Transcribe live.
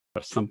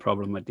some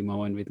problem at the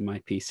moment with my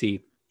PC.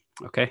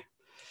 Okay.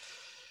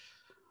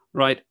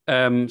 Right.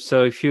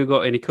 So if you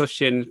got any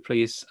questions,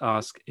 please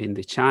ask in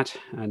the chat.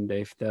 And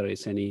if there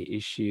is any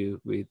issue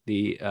with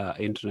the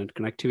internet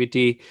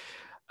connectivity,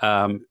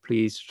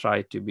 please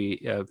try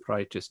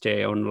to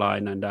stay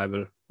online. And I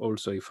will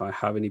also, if I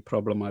have any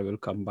problem, I will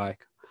come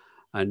back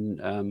and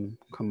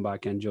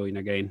join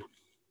again.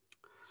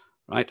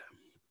 Right.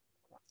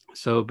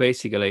 So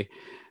basically,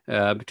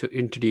 to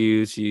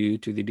introduce you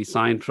to the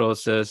design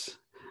process,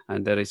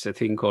 and there is a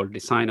thing called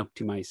design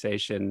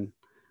optimization,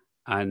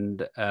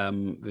 and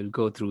we'll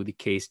go through the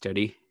case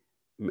study,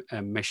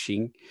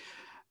 meshing,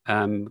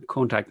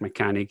 contact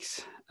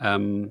mechanics.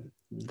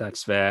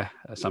 That's where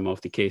some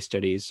of the case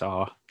studies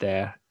are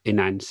there in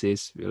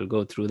ANSYS. We'll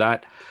go through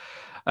that.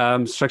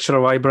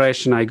 Structural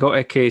vibration, I got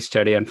a case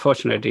study.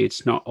 Unfortunately,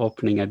 it's not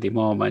opening at the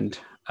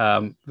moment.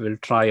 We'll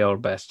try our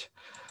best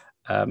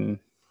to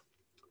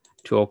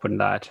open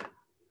that.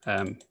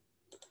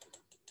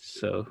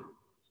 So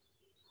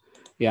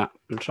yeah,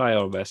 we'll try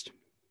our best.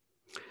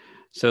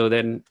 So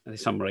then the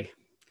summary.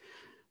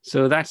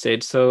 So that's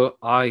it. So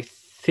I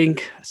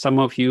think some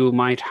of you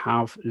might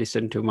have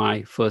listened to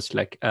my first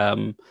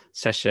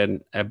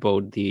session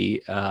about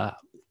the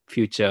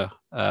future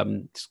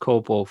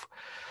scope of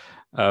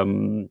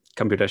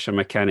computational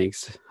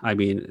mechanics. I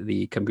mean,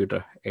 the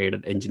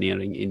computer-aided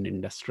engineering in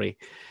industry.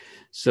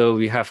 So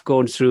we have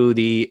gone through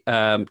the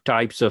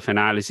types of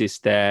analysis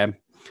there.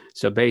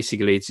 So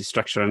basically, it's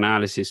structural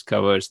analysis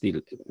covers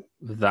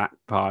that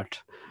part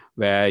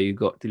where you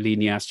got the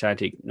linear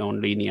static,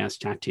 non-linear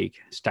static.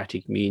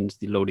 Static means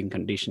the loading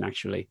condition,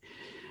 actually.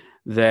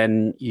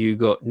 Then you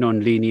got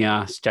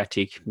non-linear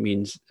static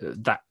means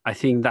that I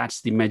think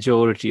that's the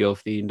majority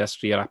of the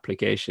industrial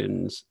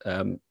applications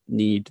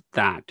need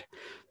that,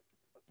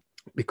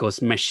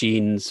 because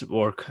machines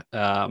work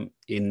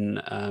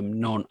in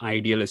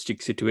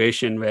non-idealistic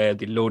situation where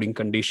the loading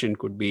condition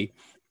could be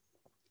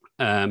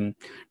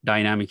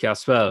dynamic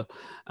as well,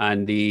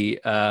 and the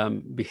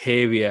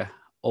behavior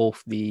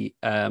of the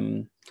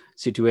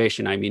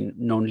situation, I mean,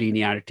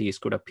 non-linearities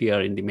could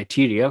appear in the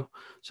material.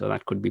 So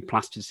that could be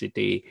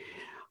plasticity,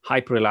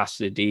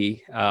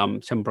 hyperelasticity,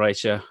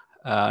 temperature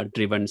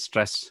driven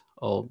stress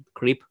or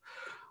creep,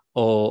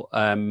 or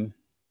very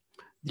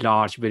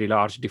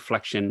large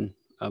deflection.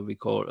 We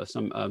call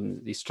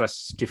the stress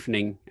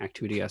stiffening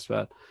activity as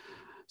well.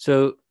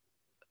 So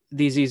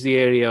this is the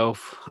area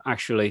of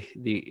actually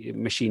the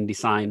machine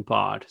design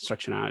part,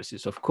 structure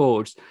analysis. Of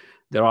course,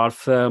 there are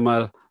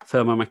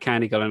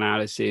thermomechanical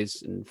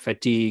analysis and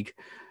fatigue.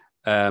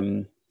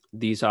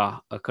 These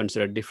are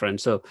considered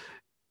different. So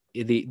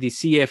the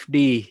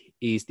CFD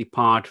is the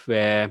part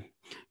where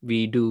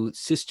we do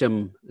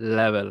system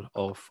level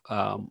of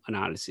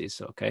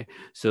analysis. Okay,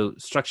 so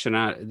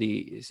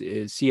the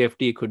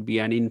CFD could be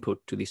an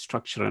input to the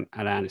structural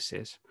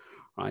analysis,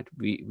 right?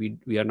 We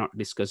are not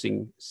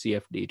discussing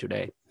CFD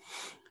today.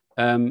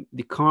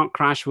 The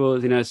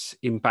crashworthiness,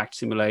 impact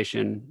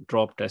simulation,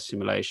 drop test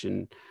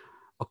simulation,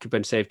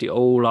 occupant safety,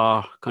 all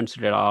are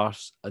considered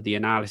as the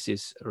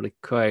analysis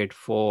required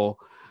for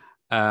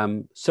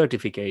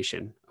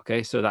certification.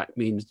 Okay, so that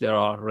means there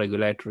are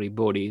regulatory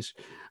bodies,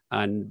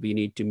 and we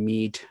need to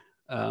meet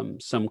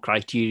some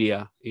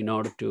criteria in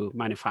order to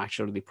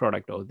manufacture the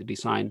product or the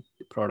design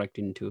the product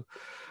into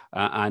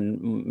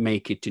and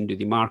make it into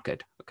the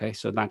market. Okay,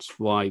 so that's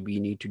why we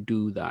need to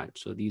do that.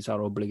 So these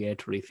are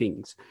obligatory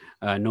things.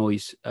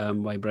 Noise,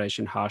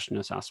 vibration,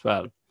 harshness as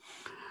well.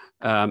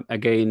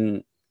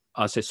 Again,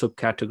 as a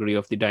subcategory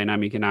of the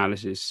dynamic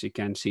analysis, you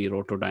can see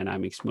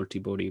rotordynamics,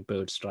 multi-body,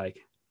 bird strike,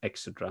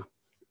 etc.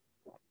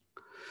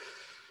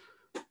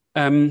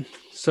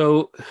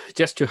 So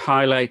just to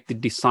highlight the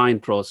design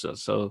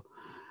process. So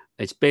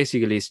it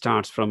basically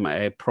starts from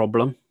a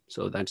problem.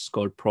 So that's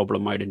called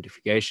problem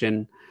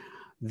identification.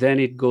 Then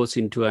it goes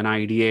into an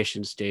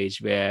ideation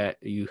stage where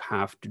you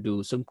have to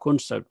do some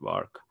concept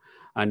work.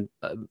 And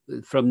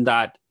from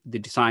that, the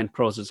design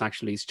process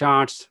actually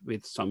starts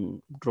with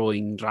some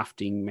drawing,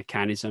 drafting,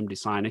 mechanism,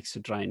 design,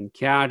 etc. in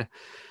CAD.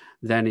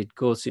 Then it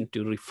goes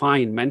into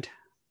refinement,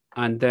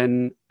 and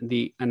then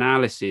the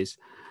analysis,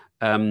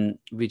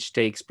 which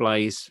takes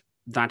place.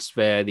 That's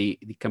where the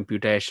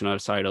computational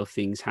side of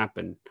things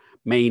happen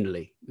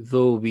mainly,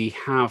 though we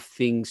have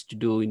things to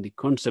do in the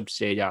concept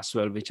stage as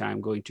well, which I'm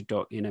going to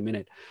talk in a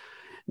minute.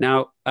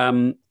 Now,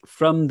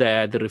 from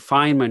there, the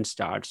refinement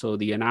starts. So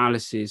the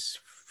analysis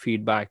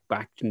feedback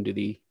back into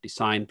the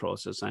design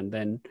process, and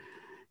then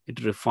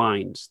it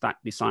refines. That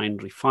design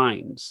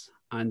refines,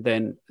 and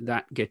then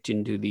that gets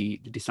into the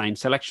design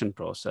selection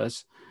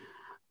process.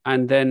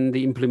 And then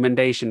the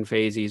implementation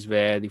phase is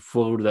where the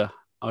further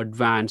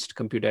advanced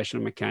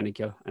computational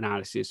mechanical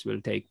analysis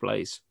will take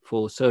place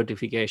for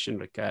certification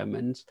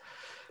requirements.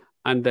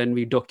 And then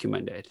we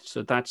document it.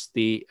 So that's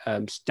the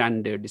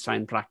standard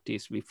design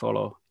practice we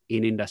follow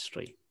in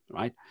industry,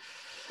 right?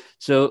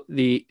 So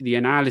the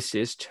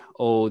analyst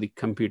or the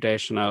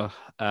computational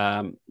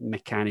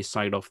mechanics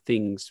side of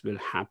things will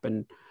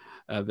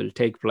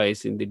take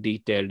place in the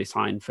detailed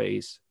design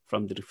phase,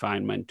 from the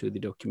refinement to the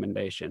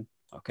documentation.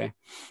 Okay.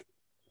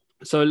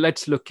 So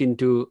let's look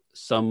into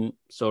some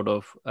sort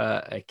of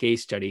a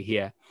case study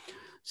here.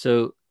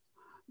 So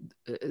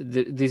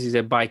this is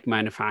a bike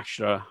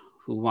manufacturer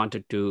who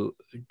wanted to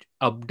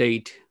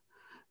update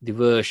the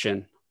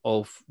version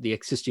of the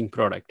existing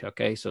product.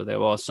 Okay, so there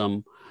was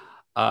some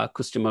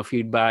customer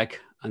feedback,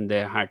 and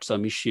they had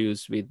some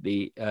issues with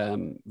the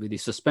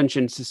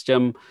suspension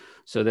system.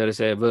 So there is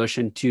a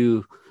version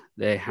 2.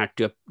 They had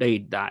to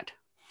update that.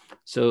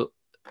 So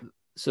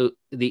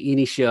the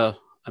initial,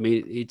 I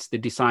mean, it's the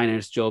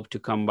designer's job to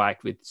come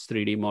back with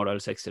 3D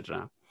models,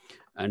 etc.,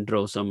 and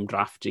draw some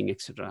drafting,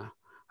 etc.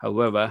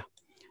 However,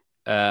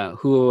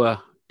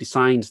 whoever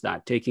designs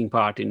that, taking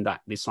part in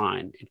that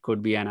design, it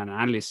could be an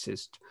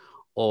analyst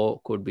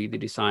or could be the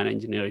design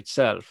engineer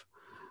itself,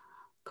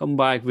 come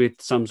back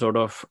with some sort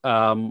of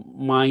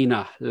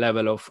minor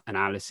level of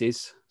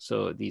analysis.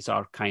 So these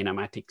are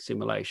kinematic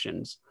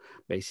simulations,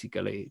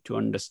 basically, to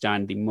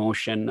understand the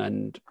motion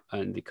and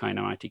the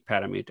kinematic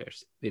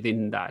parameters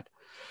within that.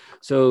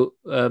 So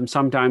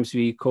sometimes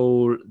we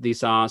call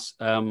this as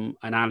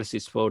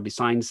analysis for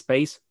design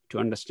space, to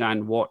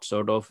understand what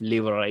sort of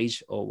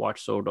leverage or what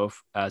sort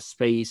of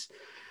space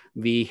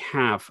we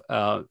have,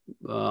 what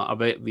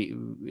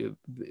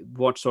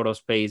sort of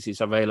space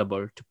is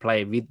available to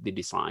play with the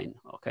design.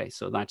 Okay,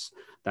 so that's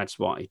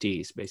what it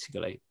is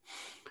basically.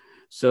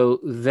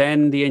 So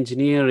then the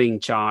engineering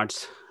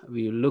charts,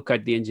 we look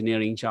at the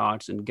engineering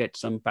charts and get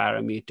some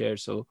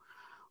parameters, so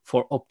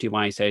for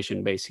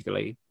optimization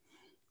basically.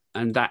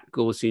 And that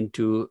goes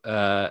into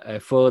a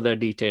further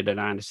detailed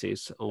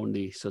analysis on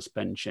the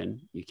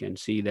suspension, you can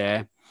see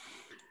there.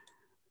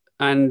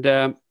 And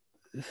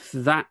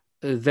that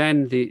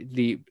then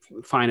the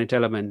finite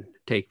element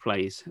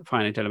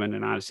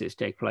analysis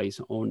take place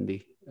on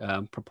the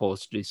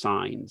proposed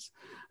designs.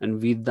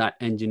 And with that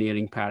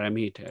engineering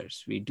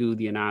parameters, we do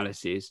the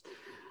analysis,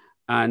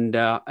 and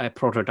a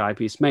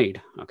prototype is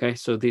made. Okay,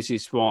 so this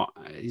is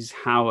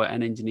how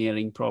an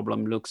engineering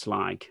problem looks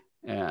like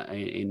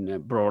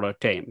in broader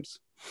terms.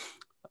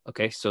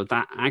 Okay, so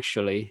that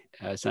actually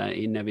is an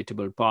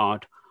inevitable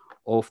part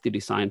of the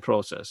design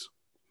process.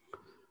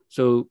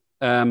 So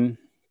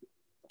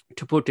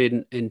to put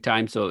in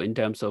terms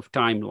of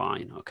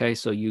timeline, okay,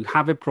 so you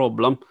have a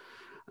problem,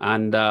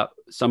 and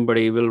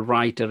somebody will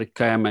write a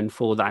requirement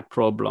for that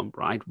problem,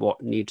 right?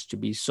 What needs to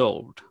be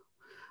solved.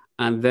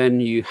 And then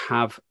you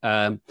have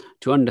to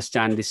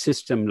understand the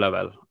system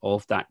level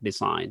of that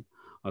design.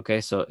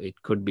 Okay, so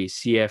it could be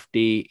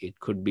CFD, it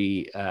could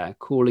be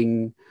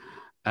cooling.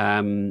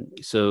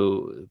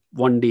 So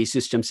 1D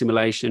system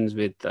simulations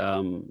with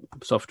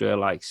software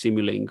like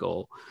Simulink,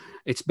 or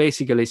it's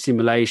basically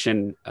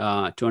simulation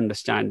to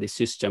understand the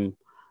system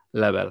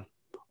level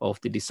of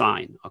the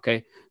design.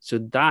 Okay, so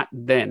that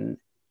then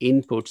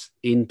inputs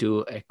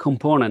into a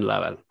component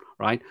level,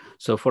 right?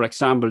 So for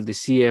example, the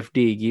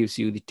CFD gives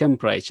you the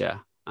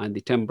temperature, and the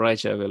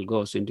temperature will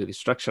goes into the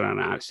structural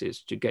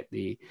analysis to get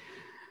the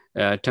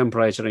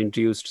temperature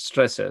induced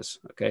stresses,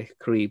 okay,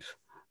 creep,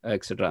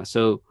 etc.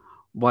 So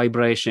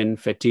vibration,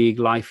 fatigue,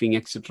 lifing,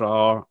 etc.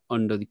 are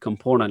under the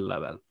component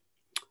level.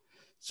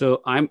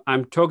 So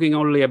I'm talking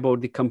only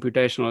about the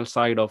computational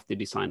side of the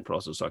design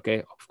process. Okay,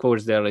 of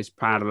course there is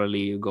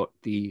parallelly, you got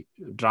the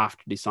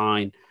draft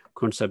design,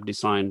 concept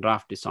design,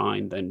 draft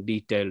design, then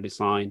detailed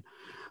design,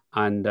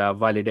 and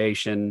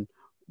validation,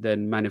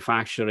 then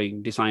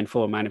manufacturing, design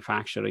for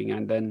manufacturing,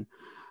 and then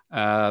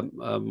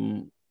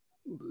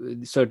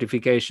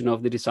certification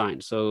of the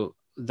design. So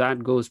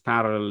that goes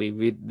parallelly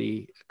with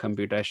the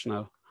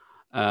computational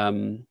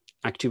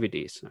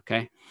activities.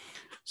 Okay,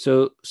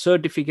 so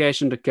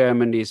certification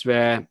requirement is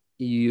where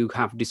you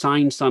have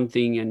designed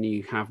something and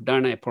you have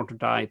done a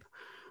prototype,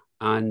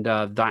 and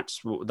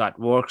that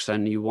works,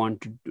 and you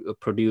want to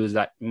produce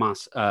that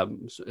mass.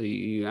 So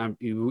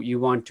you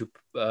want to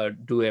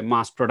do a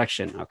mass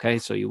production. Okay,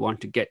 so you want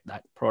to get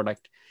that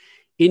product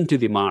into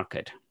the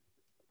market.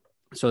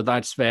 So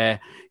that's where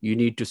you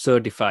need to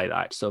certify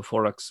that. So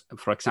for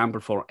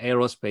example, for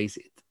aerospace,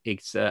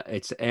 it's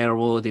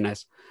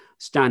airworthiness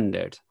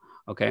standard.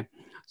 Okay,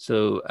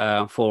 so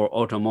for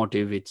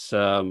automotive, it's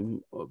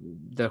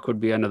there could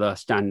be another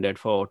standard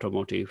for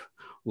automotive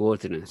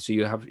worthiness. So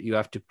you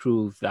have to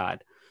prove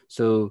that.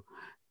 So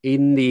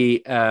in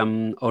the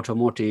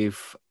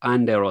automotive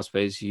and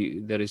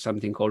aerospace, there is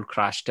something called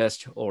crash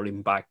test or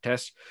impact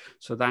test.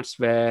 So that's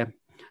where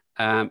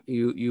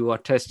you are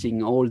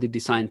testing all the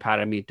design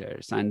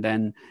parameters, and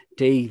then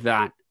take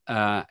that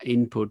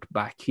input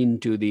back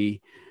into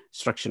the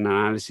structural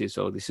analysis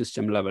or the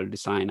system level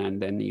design, and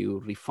then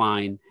you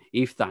refine.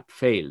 If that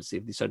fails,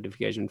 if the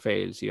certification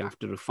fails, you have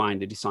to refine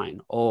the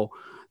design, or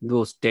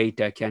those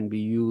data can be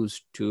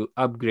used to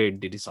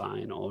upgrade the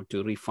design or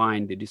to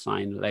refine the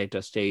design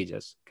later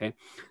stages. Okay,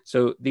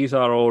 so these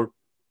are all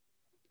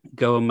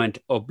government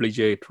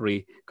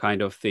obligatory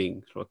kind of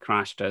things for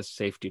crash tests,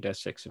 safety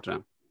tests,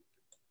 etc.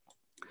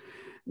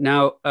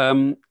 Now,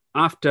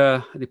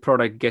 after the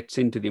product gets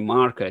into the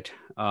market,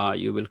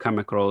 you will come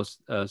across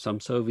some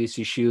service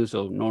issues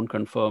or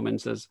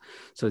non-conformances.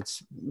 So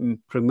it's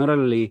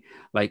primarily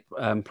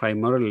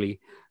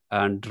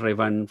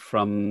driven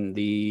from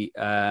the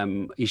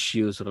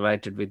issues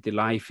related with the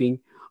lifing,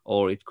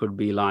 or it could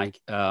be like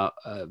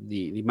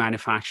the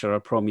manufacturer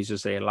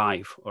promises a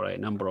life or a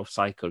number of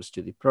cycles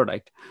to the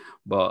product,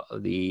 but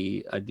at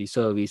the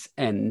service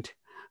end,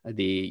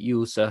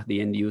 the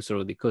end user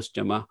or the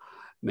customer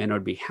may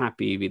not be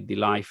happy with the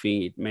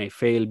lifing. It may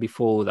fail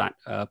before that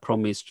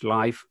promised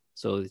life.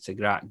 So it's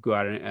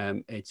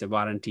a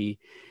warranty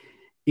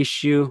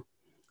issue.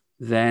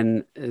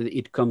 Then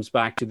it comes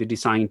back to the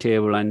design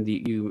table, and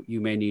you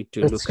may need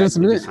to look at the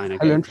design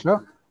again.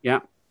 Yeah.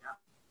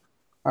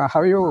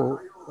 Have you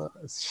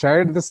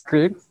shared the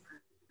screen?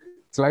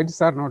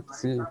 Slides are not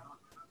seen.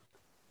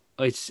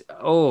 It's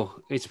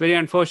very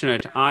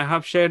unfortunate. I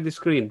have shared the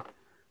screen.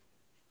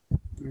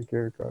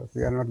 Okay, because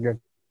we are not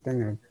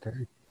getting it.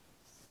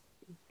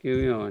 Give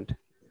me a moment.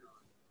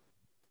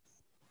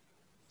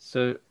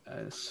 So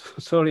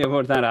sorry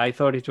about that. I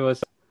thought it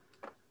was.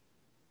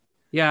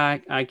 Yeah,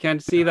 I can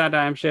see that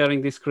I am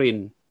sharing the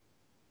screen.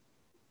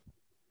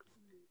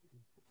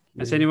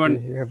 Has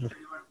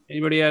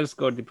anybody else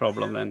got the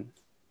problem then?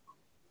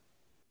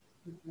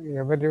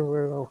 Yeah, but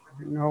no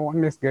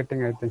one is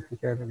getting. I think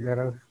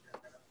there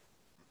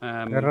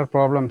are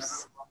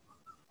problems.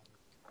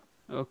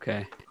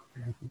 Okay.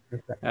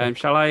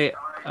 Shall I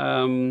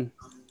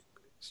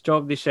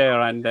stop the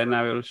share and then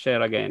I will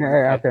share again?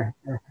 Okay.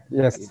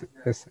 Yes.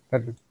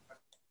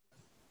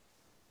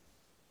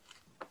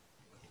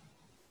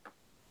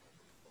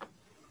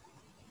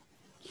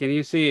 Can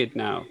you see it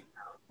now?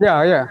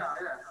 Yeah.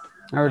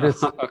 Now it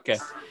is. Okay.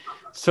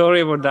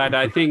 Sorry about that.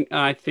 I think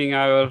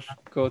I will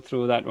go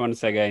through that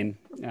once again.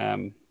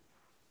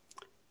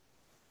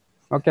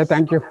 Okay,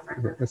 thank you.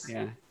 Yes.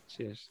 Yeah,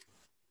 cheers.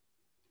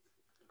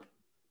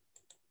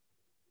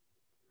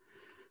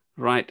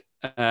 Right.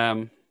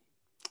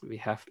 We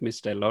have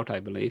missed a lot, I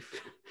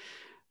believe.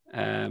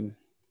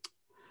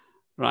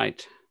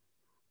 Right.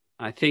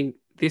 I think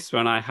this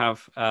one I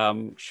have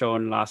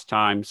shown last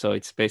time. So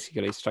it's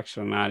basically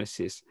structural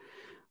analysis,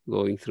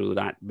 going through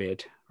that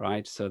bit,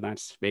 right? So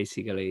that's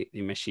basically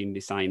the machine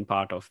design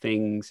part of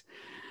things.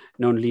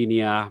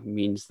 Nonlinear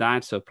means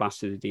that, so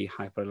plasticity,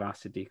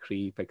 hyperelasticity,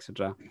 creep,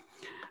 etc.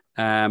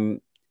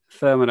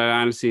 Thermal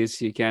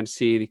analysis, you can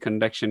see the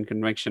conduction,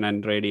 convection,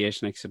 and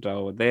radiation, etc.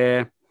 over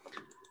there.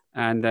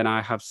 And then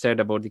I have said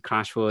about the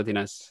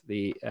crashworthiness,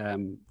 the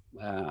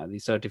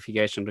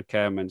certification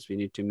requirements. We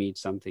need to meet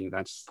something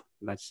that's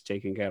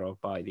taken care of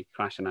by the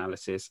crash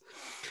analysis.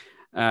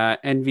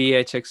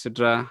 NVH,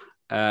 etc.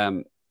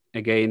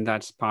 Again,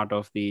 that's part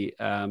of the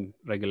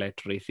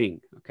regulatory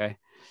thing. Okay,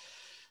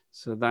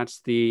 so that's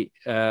the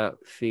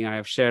thing I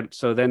have shared.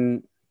 So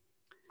then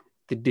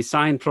the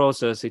design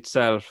process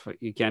itself,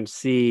 you can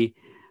see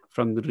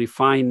from the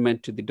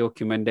refinement to the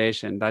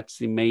documentation, that's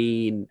the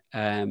main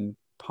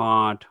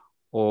part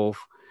of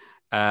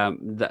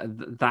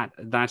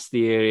that's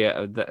the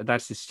area,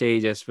 that's the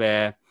stages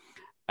where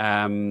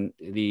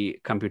the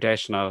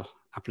computational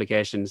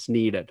applications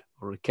needed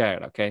or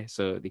required. Okay,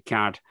 so the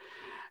CAD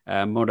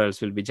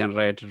models will be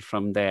generated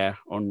from there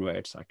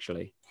onwards,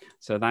 actually.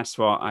 So that's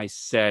what I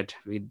said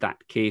with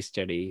that case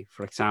study.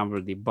 For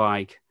example, the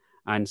bike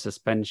and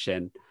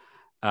suspension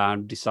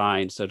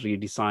design, so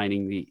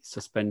redesigning the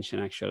suspension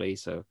actually.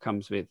 So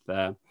comes with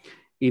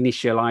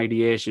initial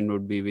ideation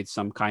would be with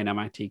some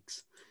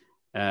kinematics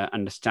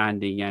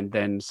understanding, and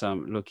then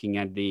some looking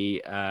at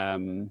the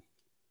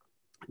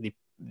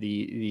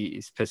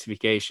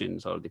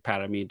specifications or the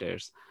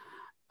parameters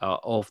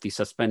of the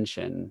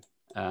suspension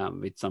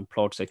with some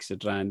plots,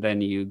 etc. And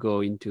then you go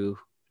into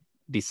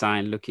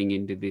design, looking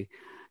into the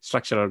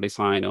structural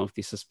design of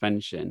the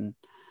suspension,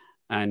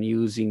 and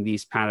using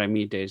these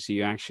parameters,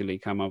 you actually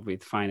come up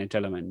with finite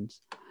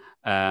elements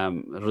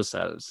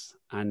results,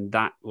 and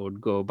that would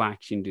go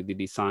back into the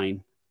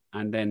design,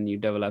 and then you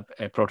develop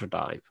a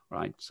prototype,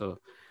 right? So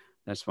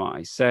that's what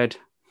I said.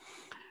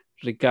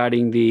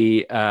 Regarding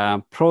the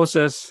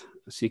process,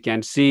 as you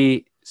can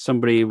see,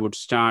 somebody would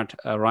start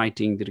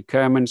writing the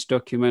requirements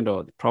document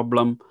or the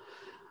problem.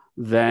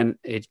 Then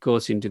it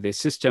goes into the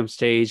system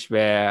stage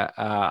where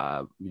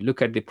you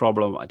look at the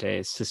problem at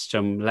a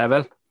system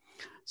level.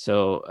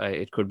 So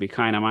it could be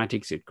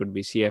kinematics, it could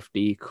be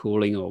CFD,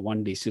 cooling, or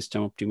 1D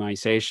system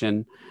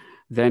optimization.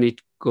 Then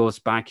it goes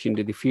back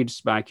into the feeds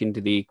back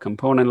into the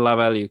component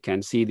level. You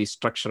can see the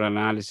structural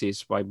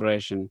analysis,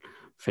 vibration,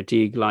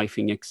 fatigue,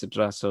 lifing,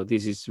 etc. So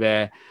this is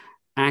where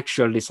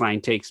actual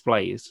design takes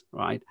place,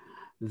 right?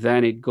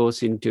 Then it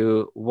goes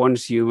into,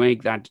 once you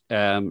make that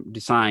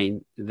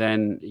design,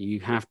 then you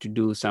have to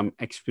do some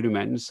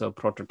experiments. So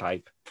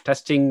prototype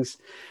testings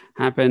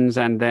happens,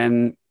 and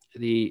then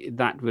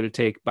that will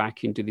take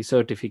back into the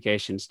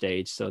certification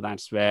stage. So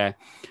that's where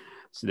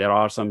there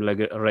are some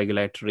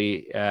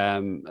regulatory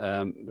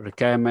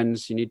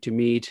requirements you need to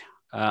meet.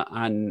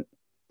 And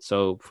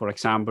so, for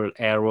example,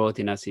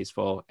 airworthiness is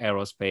for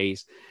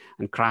aerospace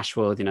and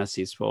crashworthiness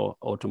is for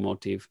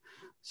automotive.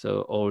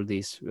 So all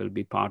these will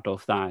be part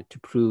of that to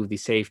prove the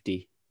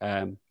safety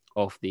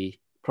of the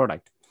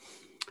product.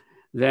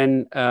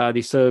 Then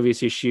the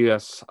service issue,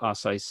 as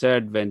I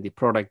said, when the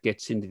product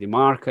gets into the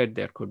market,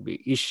 there could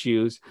be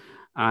issues.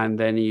 And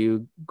then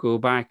you go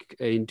back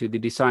into the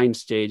design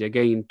stage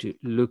again to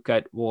look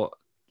at what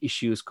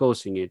issues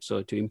causing it,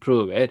 so to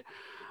improve it.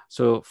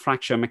 So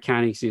fracture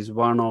mechanics is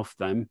one of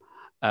them.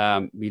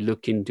 We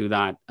look into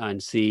that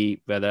and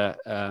see whether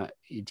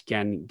it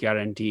can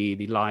guarantee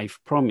the life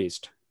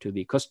promised to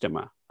the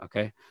customer.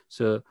 Okay,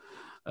 so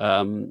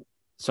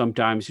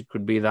sometimes it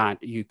could be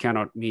that you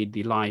cannot meet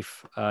the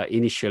life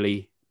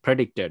initially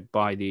predicted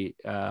by the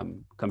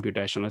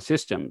computational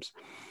systems.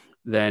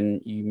 Then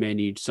you may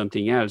need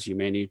something else. You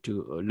may need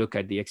to look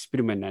at the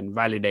experiment and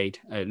validate,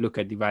 look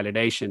at the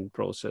validation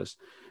process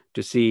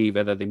to see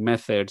whether the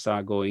methods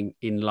are going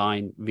in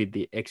line with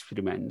the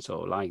experiments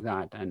or like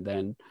that. And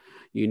then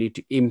you need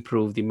to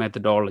improve the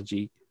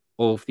methodology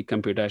of the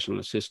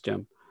computational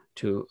system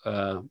to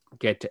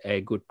get a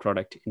good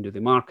product into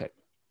the market.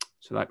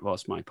 So that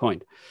was my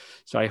point.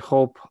 So I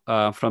hope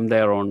from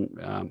there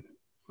on,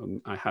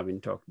 I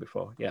haven't talked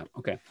before. Yeah,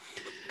 okay.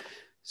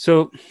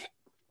 So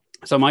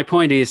my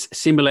point is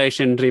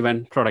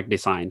simulation-driven product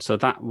design. So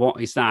that,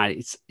 what is that?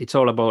 It's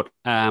all about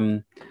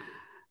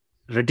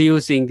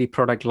reducing the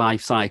product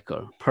life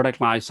cycle.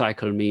 Product life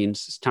cycle means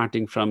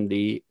starting from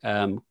the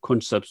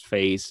concept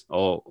phase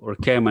or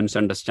requirements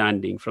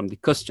understanding from the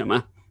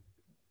customer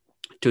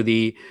to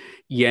the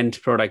end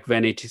product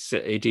when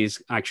it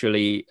is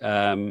actually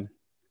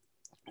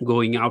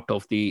going out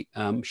of the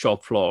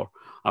shop floor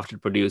after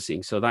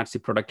producing. So that's the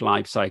product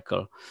life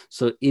cycle.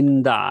 So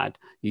in that,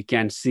 you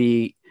can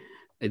see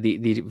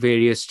the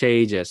various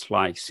stages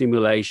like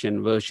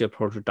simulation, virtual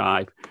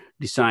prototype,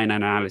 design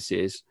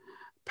analysis,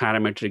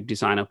 parametric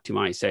design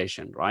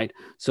optimization, right?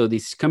 So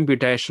these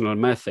computational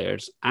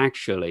methods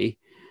actually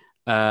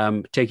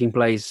taking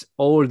place,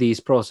 all these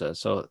processes.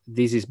 So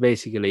this is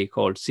basically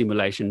called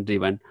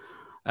simulation-driven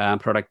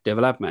product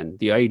development.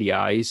 The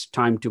idea is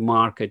time to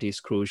market is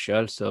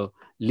crucial. So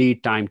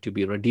lead time to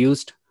be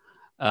reduced,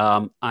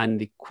 and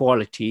the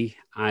quality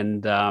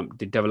and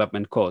the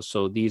development cost.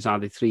 So these are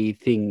the three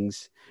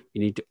things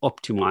you need to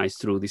optimize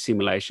through the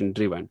simulation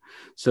driven.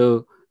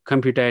 So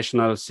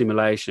computational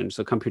simulation,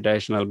 so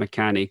computational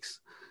mechanics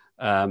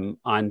and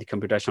the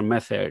computational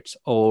methods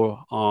all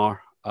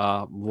are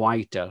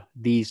vital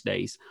these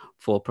days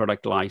for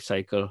product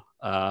lifecycle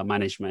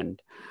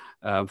management,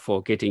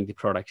 for getting the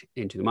product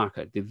into the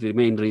market. The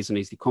main reason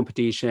is the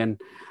competition,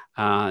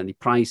 the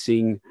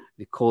pricing,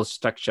 the cost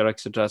structure,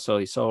 etc. So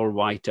it's all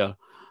vital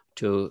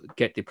to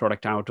get the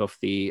product out of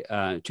the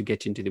to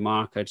get into the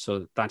market.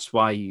 So that's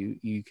why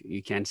you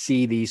can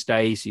see these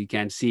days, you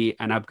can see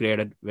an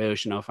upgraded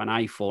version of an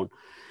iPhone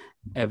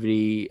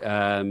every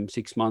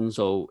 6 months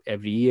or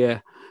every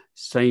year.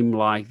 Same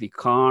like the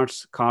car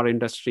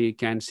industry, you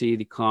can see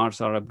the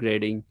cars are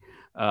upgrading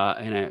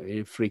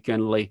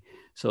frequently.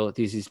 So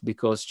this is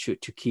because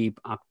to keep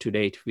up to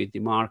date with the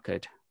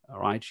market, all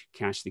right,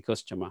 catch the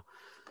customer.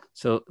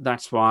 So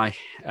that's why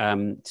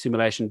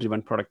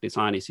simulation-driven product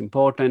design is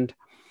important.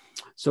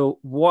 So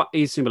what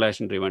is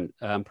simulation-driven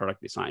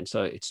product design?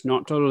 So it's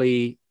not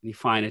only the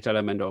finite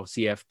element or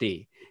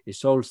CFD,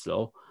 it's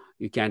also,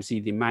 you can see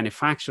the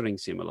manufacturing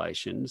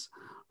simulations,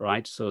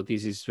 right? So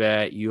this is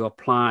where you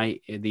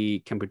apply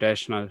the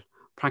computational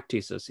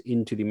practices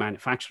into the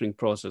manufacturing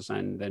process.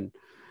 And then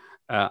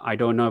I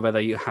don't know whether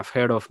you have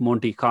heard of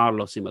Monte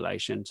Carlo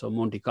simulation. So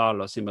Monte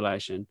Carlo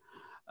simulation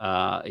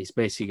is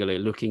basically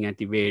looking at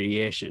the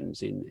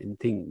variations in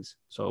things.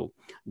 So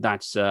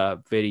that's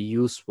very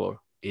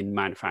useful in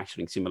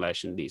manufacturing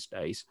simulation these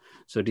days.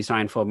 So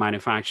design for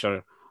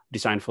manufacturer,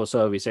 design for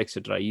service,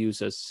 etc.,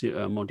 uses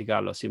Monte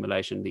Carlo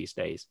simulation these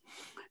days.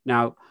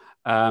 Now,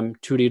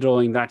 2D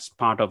drawing, that's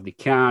part of the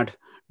CAD.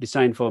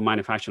 Design for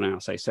manufacturing,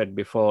 as I said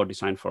before,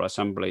 design for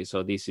assembly.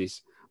 So this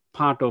is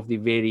part of the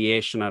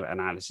variational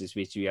analysis,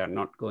 which we are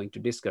not going to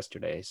discuss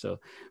today. So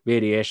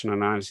variation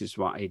analysis,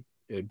 what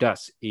it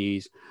does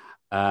is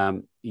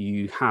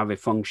you have a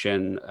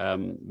function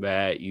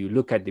where you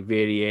look at the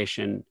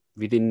variation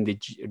within the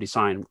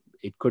design.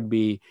 It could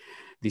be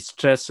the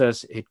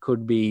stresses, it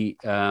could be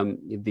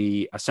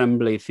the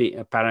assembly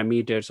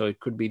parameters, or it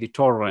could be the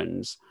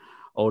tolerance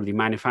or the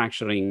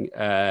manufacturing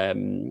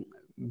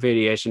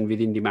variation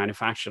within the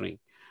manufacturing,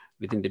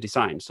 within the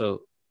design.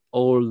 So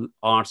all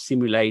are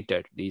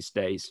simulated these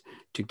days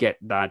to get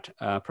that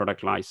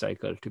product life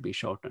cycle to be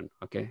shortened,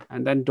 okay?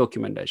 And then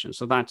documentation.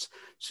 So that's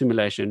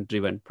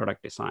simulation-driven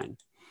product design.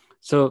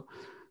 So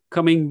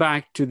coming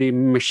back to the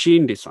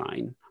machine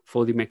design,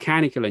 for the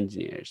mechanical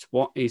engineers,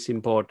 what is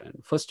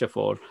important? First of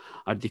all,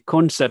 at the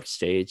concept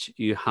stage,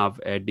 you have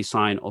a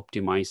design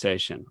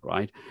optimization,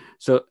 right?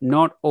 So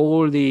not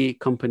all the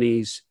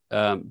companies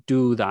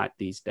do that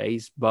these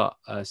days, but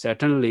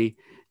certainly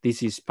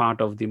this is part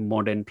of the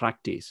modern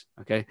practice,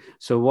 okay?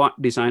 So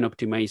what design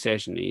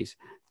optimization is,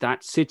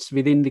 that sits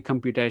within the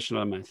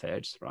computational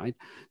methods, right?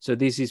 So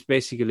this is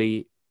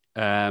basically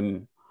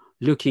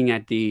looking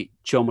at the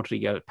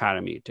geometrical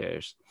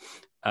parameters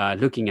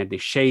looking at the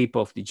shape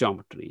of the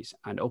geometries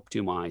and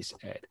optimize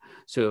it.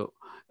 So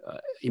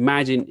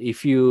imagine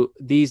if you,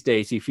 these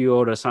days, if you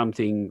order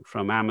something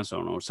from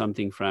Amazon or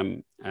something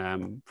from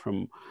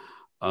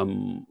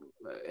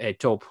a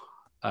top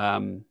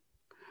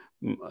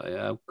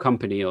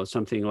company or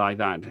something like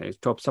that, a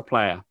top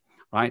supplier,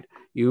 right?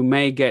 You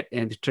may get,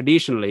 and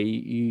traditionally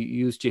you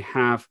used to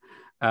have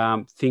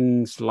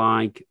things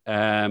like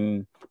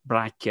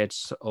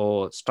brackets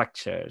or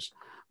structures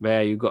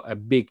where you got a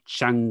big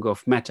chunk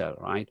of metal,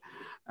 right?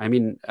 I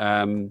mean,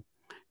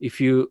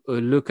 if you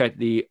look at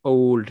the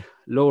old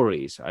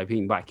lorries, I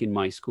think back in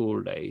my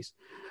school days,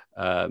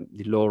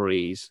 the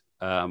lorries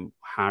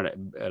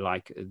had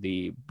like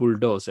the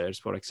bulldozers,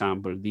 for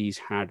example, these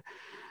had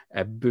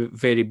a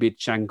very big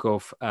chunk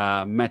of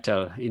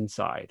metal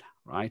inside,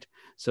 right?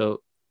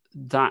 So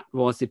that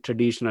was the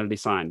traditional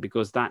design,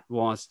 because that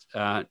was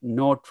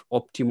not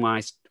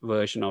optimized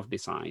version of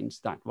designs.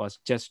 That was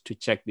just to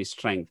check the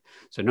strength.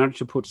 So in order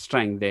to put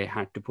strength, they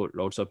had to put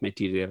lots of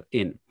material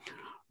in.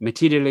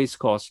 Material is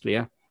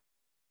costlier.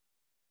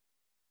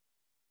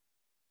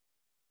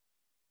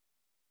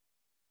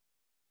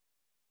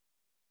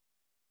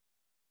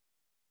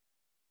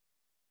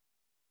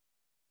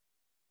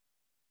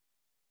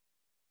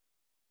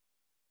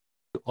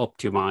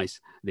 Optimize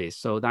this.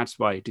 So that's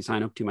why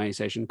design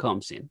optimization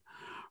comes in,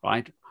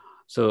 right?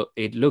 So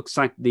it looks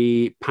at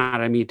the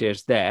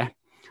parameters there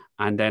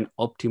and then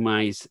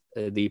optimize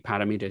the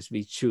parameters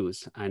we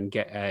choose and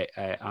get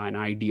an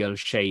ideal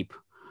shape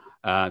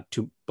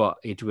but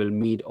it will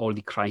meet all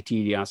the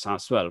criteria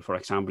as well. For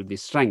example, the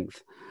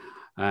strength,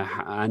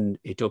 and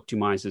it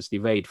optimizes the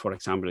weight. For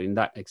example, in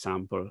that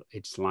example,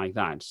 it's like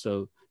that.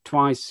 So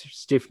twice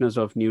stiffness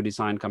of new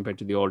design compared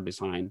to the old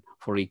design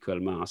for equal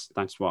mass.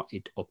 That's what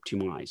it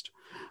optimized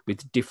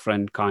with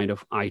different kind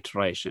of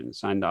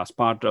iterations. And as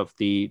part of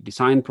the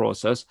design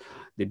process,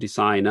 the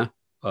designer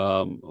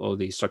or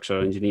the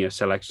structural engineer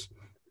selects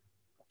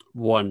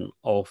one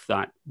of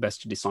that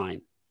best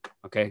design,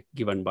 okay,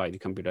 given by the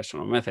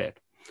computational method.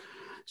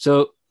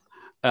 So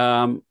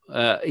in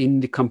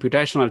the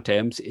computational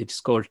terms, it's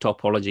called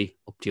topology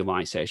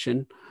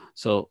optimization.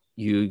 So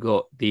you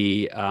got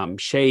the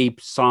shape,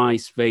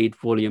 size, weight,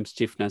 volume,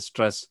 stiffness,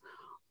 stress,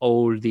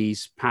 all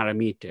these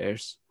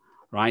parameters,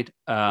 right,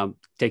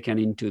 taken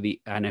into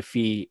the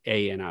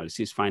NFEA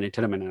analysis, finite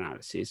element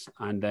analysis,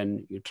 and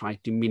then you try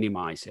to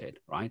minimize it,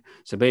 right?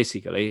 So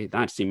basically,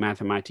 that's the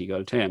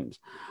mathematical terms,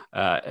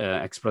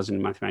 expressed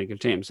in mathematical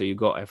terms. So you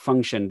got a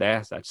function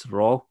there that's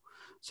rho.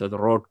 So the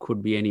rho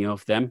could be any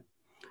of them.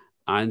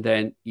 And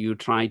then you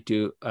try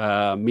to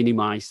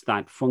minimize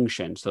that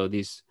function. So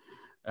this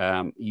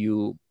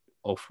u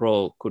of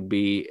rho could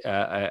be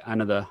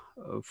another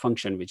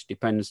function which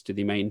depends to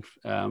the main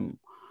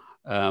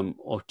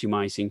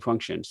optimizing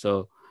function.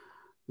 So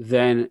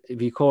then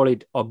we call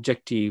it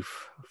objective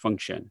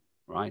function,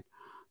 right?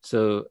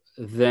 So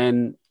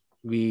then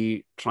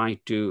we try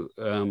to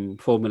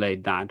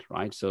formulate that,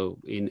 right? So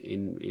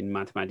in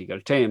mathematical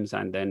terms,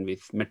 and then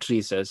with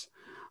matrices,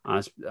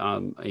 as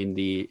in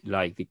the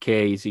like the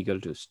k is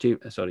equal to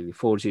the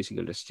force is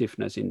equal to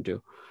stiffness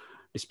into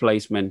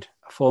displacement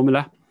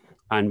formula,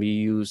 and we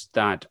use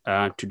that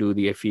to do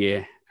the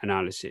FEA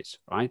analysis,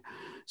 right?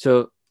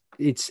 So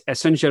it's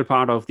essential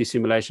part of the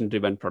simulation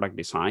driven product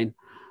design,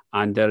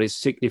 and there is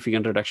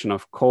significant reduction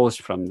of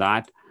cost from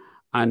that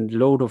and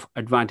load of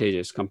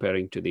advantages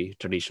comparing to the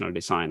traditional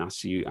design,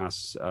 as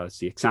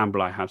the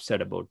example I have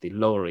said about the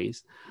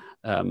lorries.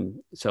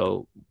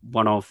 So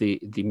one of the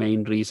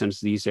main reasons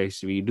these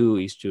days we do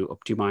is to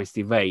optimize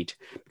the weight,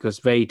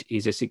 because weight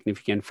is a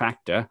significant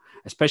factor,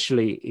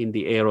 especially in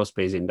the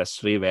aerospace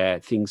industry where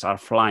things are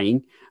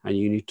flying and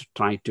you need to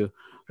try to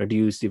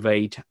reduce the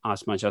weight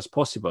as much as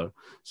possible.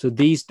 So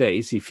these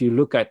days, if you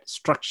look at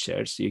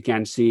structures, you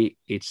can see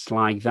it's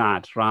like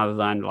that rather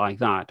than like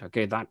that.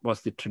 Okay, that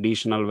was the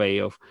traditional way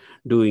of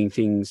doing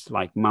things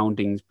like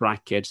mountings,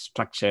 brackets,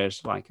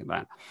 structures like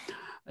that.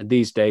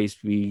 These days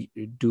we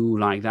do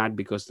like that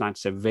because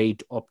that's a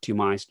weight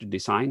optimized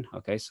design.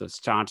 Okay, so it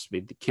starts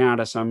with the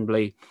CAD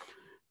assembly,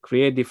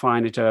 create the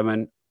finite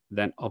element,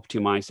 then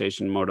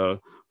optimization model.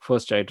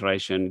 First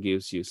iteration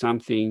gives you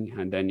something,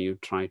 and then you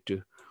try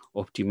to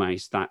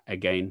optimize that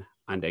again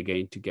and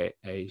again to get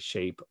a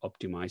shape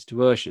optimized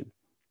version.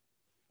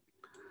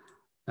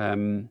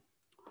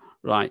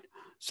 Right,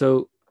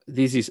 so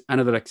this is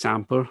another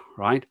example,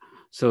 right?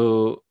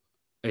 So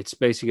it's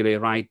basically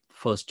right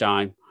first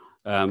time,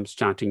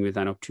 starting with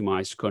an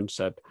optimized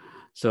concept.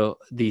 So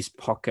these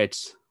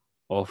pockets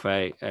of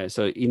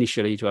so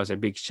initially it was a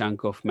big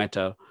chunk of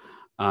metal,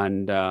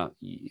 and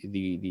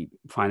the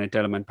finite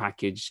element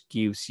package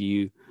gives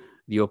you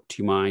the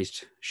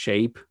optimized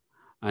shape,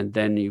 and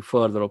then you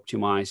further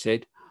optimize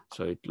it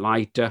so it's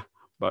lighter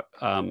but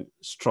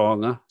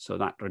stronger, so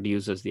that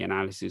reduces the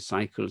analysis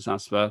cycles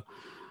as well.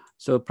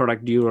 So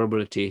product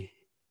durability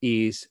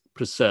is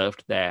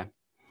preserved there.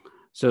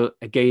 So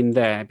again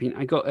there, I mean,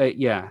 I got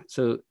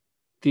so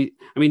I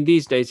mean,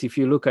 these days, if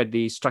you look at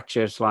the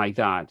structures like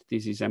that,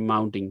 this is a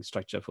mounting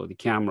structure for the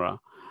camera.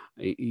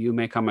 You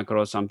may come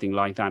across something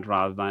like that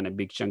rather than a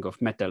big chunk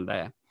of metal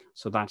there.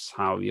 So that's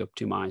how we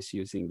optimize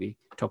using the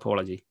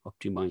topology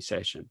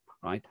optimization,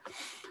 right?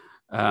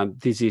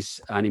 This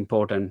is an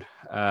important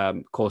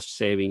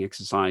cost-saving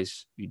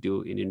exercise we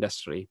do in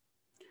industry.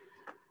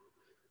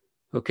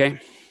 Okay,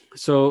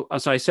 so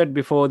as I said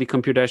before, the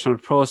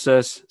computational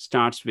process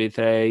starts with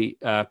a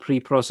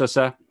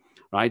preprocessor,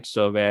 right?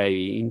 So where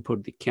you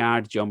input the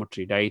CAD,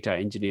 geometry data,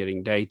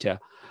 engineering data,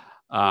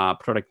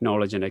 product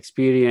knowledge and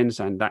experience,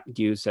 and that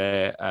gives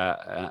a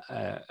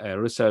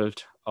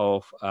result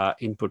of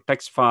input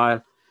text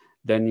file.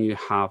 Then you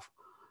have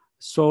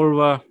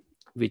solver,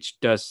 which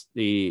does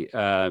the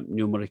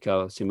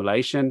numerical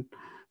simulation,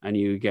 and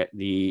you get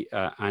the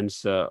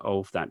answer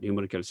of that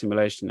numerical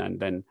simulation. And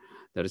then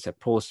there is a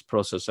post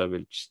processor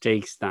which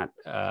takes that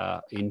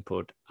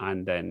input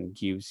and then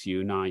gives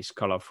you nice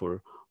colorful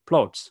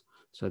plots.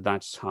 So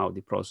that's how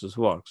the process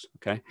works.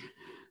 Okay,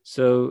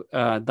 so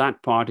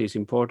that part is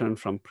important,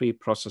 from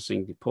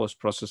pre-processing to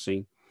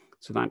post-processing.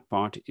 So that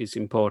part is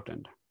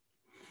important.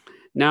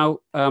 Now,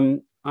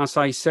 as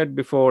I said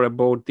before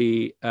about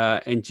the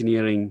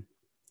engineering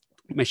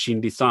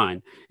machine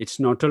design, it's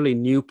not only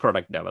new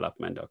product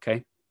development,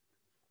 okay?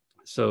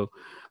 So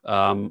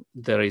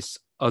there is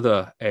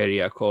other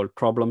area called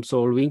problem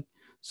solving.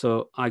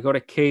 So I got a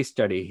case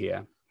study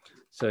here.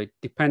 So it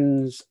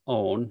depends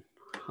on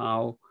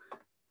how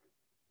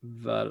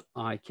well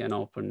I can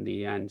open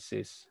the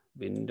ANSYS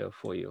window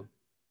for you.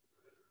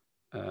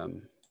 Give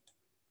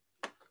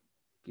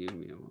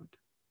me a moment.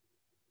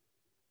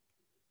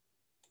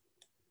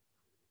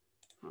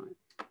 All right.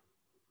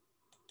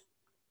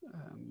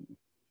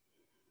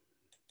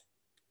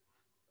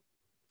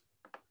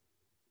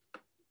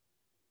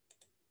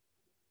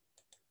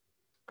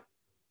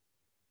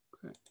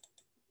 Okay.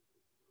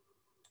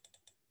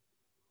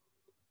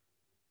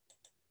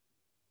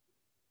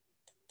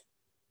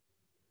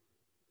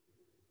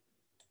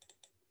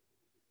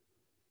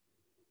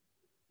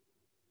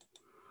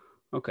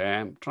 Okay,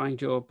 I'm trying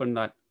to open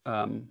that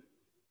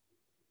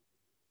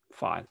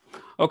file.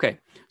 Okay,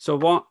 so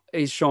what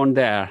is shown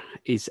there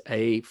is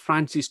a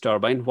Francis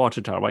turbine, water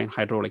turbine,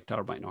 hydraulic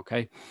turbine.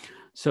 Okay,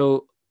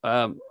 so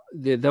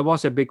there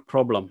was a big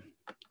problem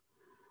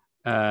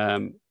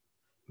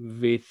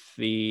with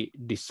the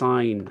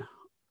design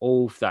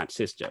of that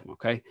system.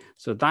 Okay,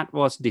 so that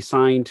was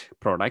designed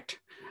product,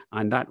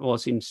 and that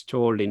was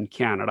installed in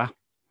Canada.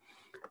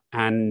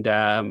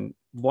 And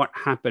what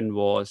happened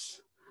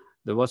was,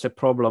 there was a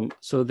problem.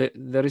 So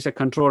there is a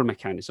control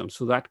mechanism.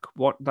 So that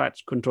what that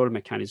control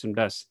mechanism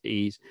does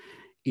is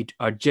it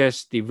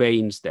adjusts the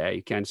veins there.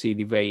 You can see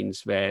the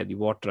veins where the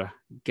water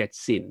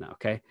gets in,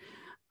 okay?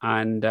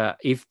 And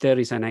if there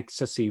is an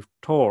excessive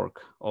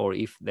torque, or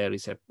if there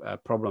is a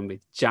problem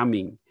with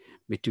jamming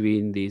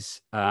between these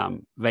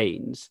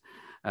veins,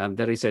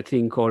 there is a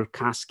thing called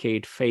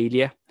cascade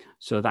failure.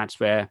 So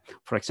that's where,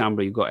 for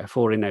example, you got a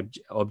foreign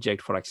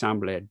object, for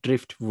example, a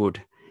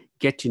driftwood,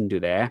 get into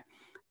there,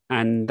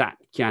 and that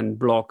can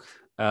block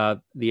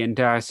the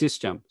entire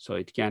system. So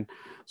it can,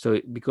 so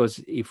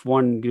because if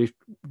one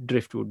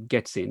driftwood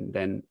gets in,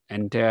 then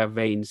entire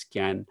veins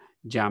can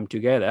jam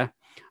together,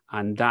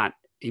 and that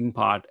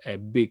impart a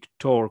big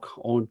torque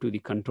onto the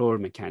control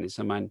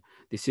mechanism, and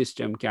the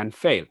system can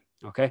fail.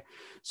 Okay,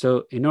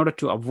 so in order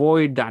to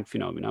avoid that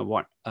phenomena,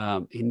 what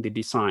in the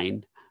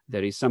design,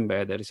 there is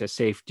a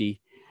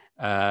safety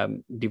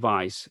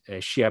device,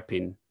 a shear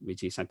pin,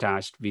 which is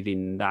attached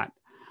within that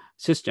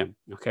system.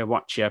 Okay,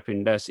 what shear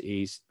pin does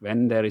is,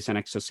 when there is an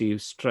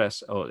excessive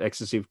stress or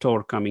excessive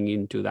torque coming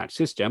into that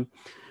system,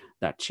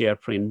 that shear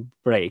pin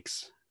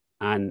breaks,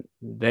 and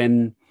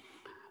then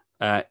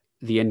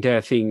the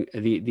entire thing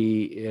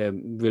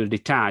will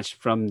detach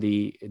from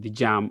the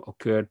jam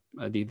occurred,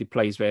 the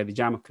place where the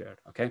jam occurred.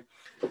 Okay,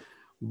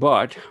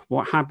 but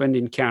what happened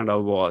in Canada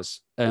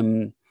was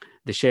the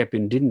shear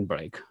pin didn't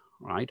break,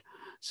 right?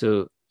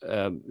 So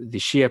the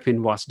shear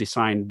pin was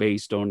designed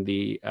based on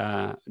the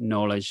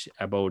knowledge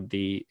about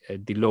the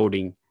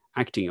loading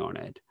acting on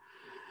it.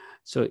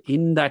 So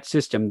in that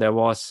system, there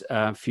was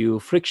a few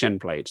friction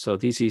plates. So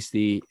this is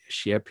the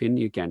shear pin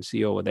you can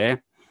see over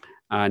there,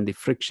 and the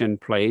friction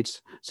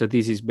plates. So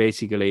this is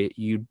basically,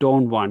 you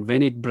don't want,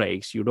 when it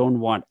breaks, you don't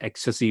want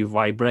excessive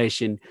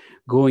vibration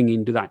going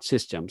into that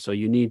system. So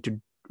you need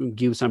to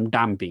give some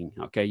damping.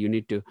 Okay, you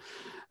need to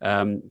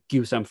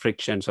give some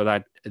friction so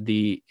that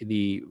the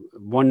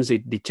once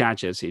it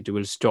detaches, it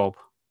will stop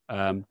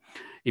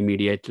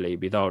immediately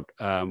without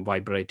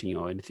vibrating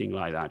or anything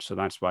like that. So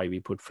that's why we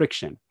put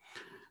friction.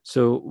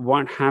 So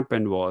what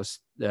happened was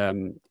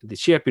the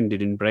shear pin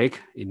didn't break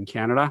in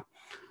Canada.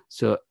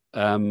 So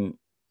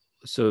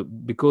so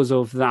because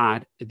of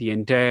that, the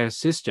entire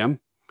system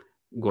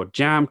got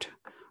jammed,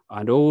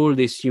 and all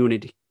this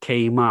unit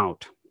came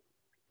out.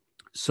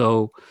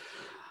 So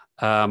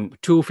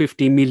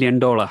 $250 million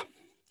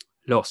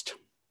lost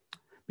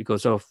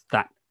because of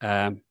that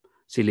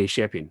silly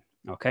shear pin.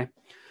 Okay,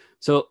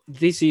 so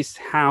this is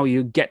how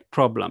you get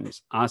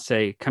problems as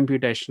a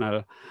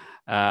computational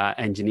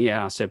engineer,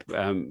 as a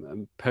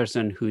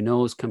person who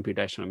knows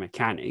computational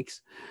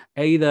mechanics,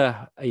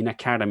 either in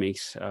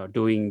academics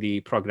doing the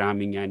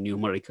programming and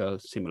numerical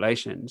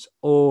simulations,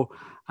 or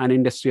an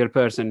industrial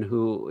person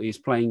who is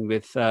playing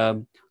with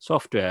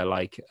software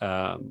like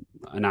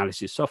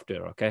analysis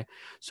software. Okay,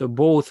 so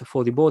both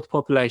for the both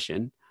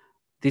population,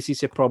 this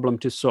is a problem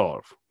to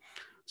solve.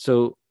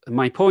 So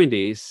my point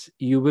is,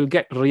 you will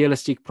get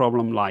realistic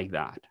problem like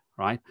that,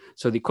 right?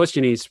 So the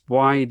question is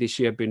why the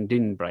shear pin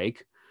didn't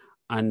break,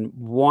 and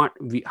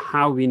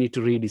how we need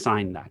to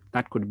redesign that.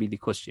 That could be the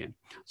question.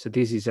 So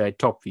this is a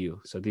top view.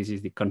 So this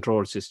is the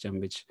control system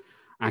which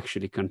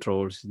actually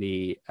controls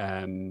the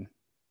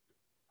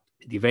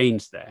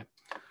vanes there.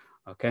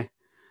 Okay,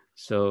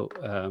 so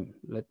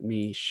let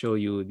me show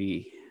you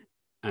the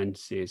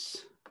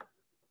ANSYS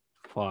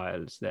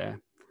files there.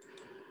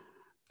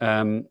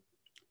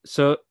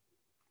 So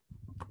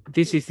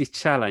this is the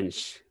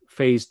challenge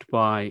faced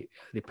by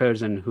the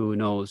person who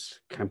knows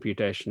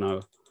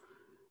computational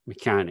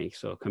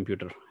mechanics or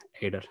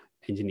computer-aided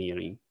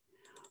engineering,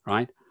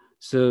 right?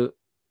 So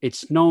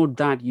it's not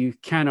that you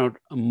cannot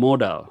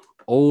model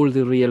all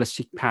the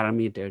realistic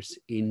parameters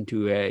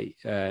into a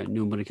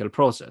numerical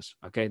process.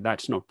 Okay,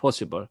 that's not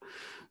possible.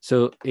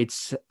 So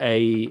it's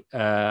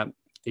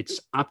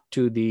up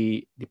to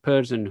the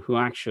person who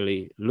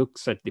actually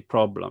looks at the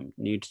problem,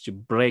 needs to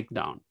break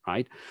down,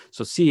 right?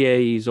 So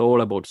CA is all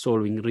about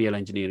solving real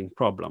engineering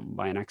problem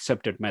by an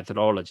accepted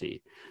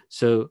methodology.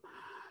 So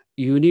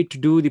you need to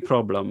do the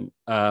problem,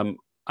 and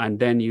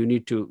then you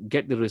need to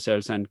get the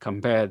results and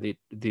compare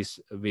this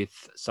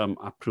with some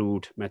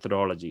approved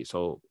methodology.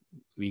 So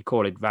we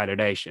call it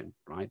validation,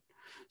 right?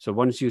 So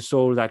once you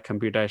solve that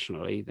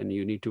computationally, then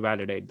you need to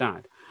validate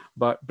that.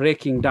 But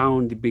breaking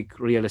down the big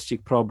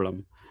realistic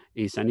problem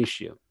is an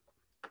issue.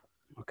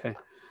 Okay,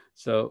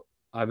 so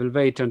I will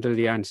wait until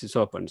the answer is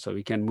open so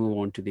we can move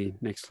on to the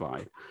next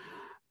slide.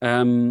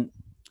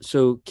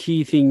 So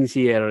key things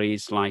here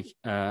is like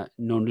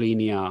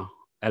nonlinear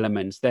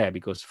elements there,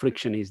 because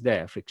friction is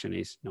there. Friction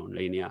is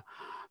nonlinear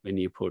when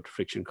you put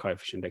friction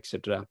coefficient,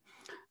 etc.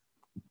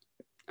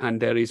 And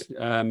there is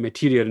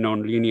material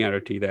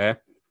nonlinearity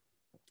there.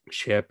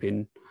 Shear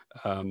pin,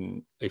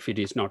 if it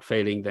is not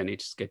failing, then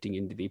it's getting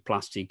into the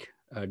plastic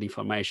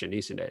deformation,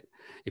 isn't it?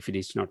 If it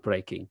is not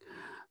breaking.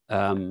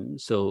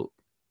 So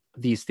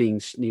these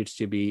things needs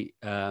to be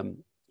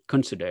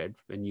considered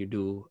when you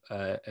do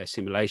a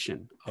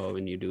simulation or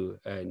when you do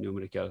a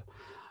numerical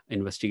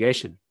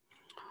investigation.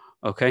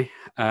 Okay,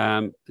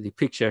 the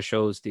picture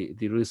shows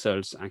the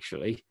results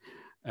actually,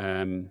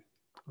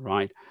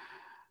 right?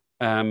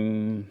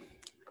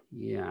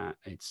 Yeah,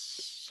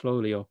 it's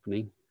slowly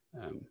opening.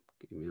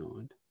 Give me a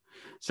moment.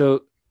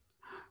 So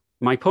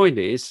my point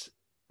is,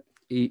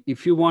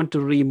 if you want to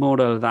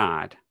remodel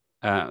that,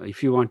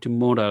 if you want to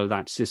model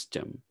that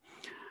system,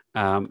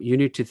 you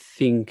need to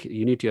think,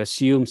 you need to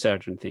assume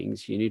certain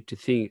things. You need to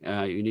think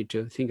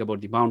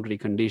about the boundary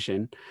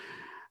condition,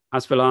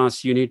 as well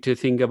as you need to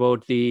think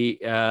about the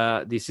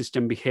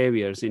system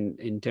behaviors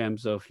in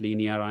terms of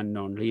linear and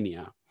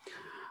non-linear.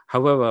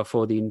 However,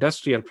 for the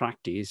industrial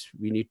practice,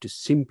 we need to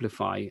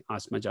simplify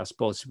as much as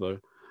possible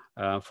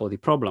for the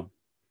problem.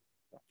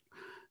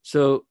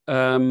 So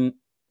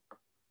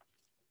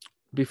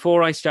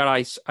before I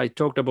start, I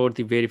talked about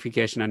the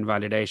verification and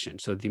validation.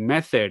 So the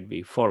method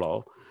we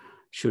follow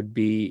should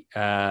be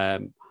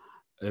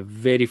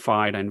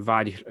verified and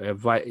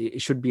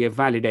it should be a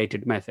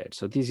validated method.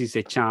 So this is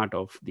a chart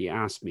of the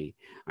ASME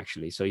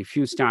actually. So if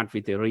you start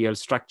with a real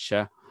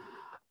structure,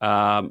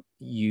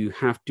 you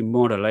have to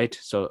model it.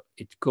 So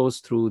it goes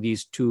through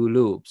these two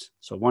loops.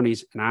 So one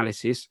is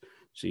analysis.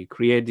 So you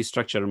create the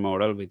structural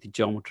model with the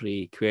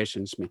geometry,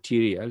 equations,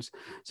 materials.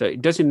 So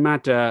it doesn't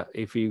matter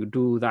if you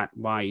do that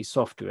by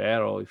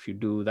software or if you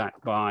do that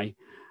by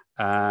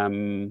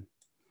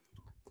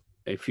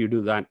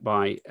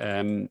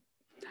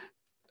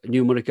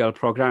numerical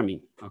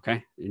programming,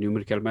 okay,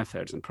 numerical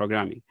methods and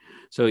programming.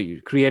 So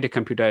you create a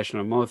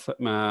computational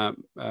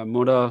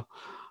model,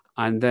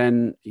 and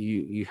then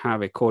you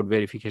have a code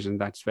verification.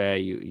 That's where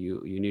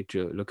you need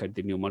to look at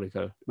the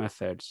numerical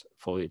methods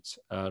for its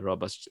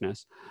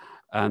robustness.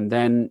 And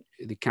then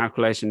the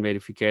calculation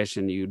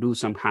verification, you do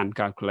some hand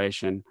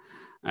calculation,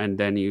 and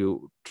then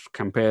you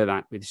compare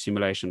that with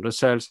simulation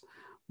results.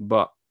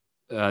 But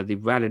the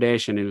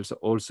validation is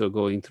also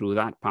going through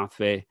that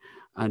pathway,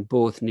 and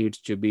both needs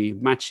to be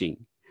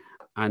matching.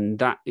 And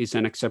that is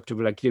an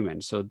acceptable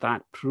agreement. So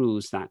that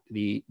proves that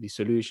the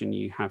solution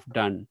you have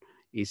done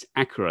is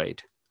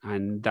accurate,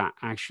 and that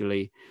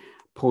actually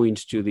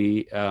points to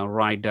the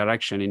right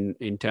direction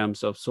in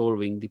terms of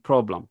solving the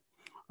problem.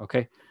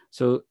 Okay,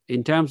 so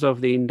in terms of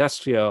the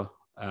industrial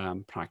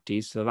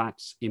practice, so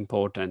that's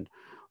important.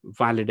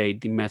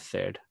 Validate the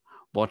method,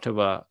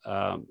 whatever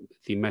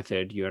the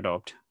method you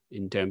adopt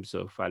in terms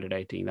of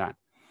validating that.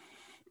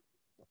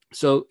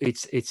 So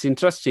it's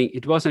interesting.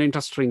 It was an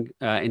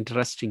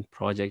interesting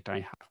project I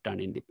have done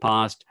in the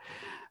past.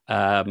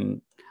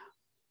 When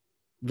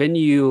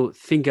you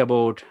think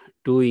about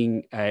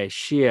doing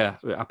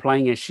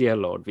applying a shear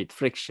load with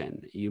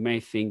friction, you may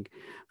think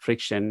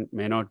friction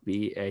may not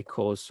be a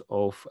cause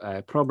of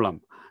a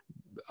problem,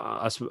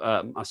 as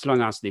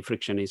long as the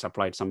friction is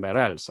applied somewhere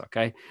else.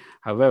 Okay.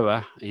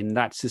 However, in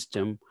that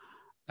system,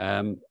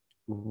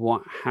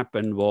 what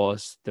happened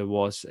was there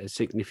was a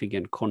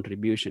significant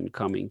contribution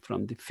coming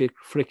from the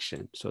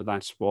friction. So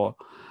that's what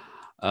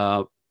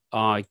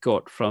I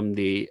got from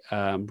the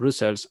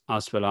results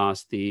as well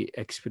as the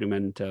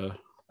experimental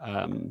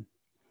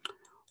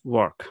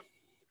work.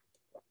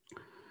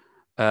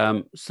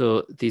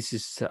 So this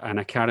is an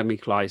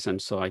academic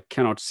license, so I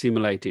cannot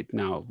simulate it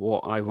now.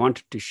 What I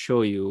wanted to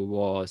show you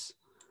was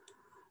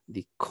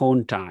the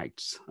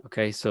contacts.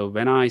 Okay, so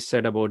when I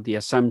said about the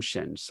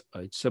assumptions,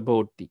 it's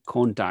about the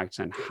contacts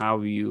and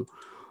how you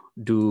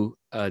do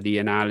the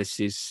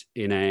analysis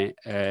in a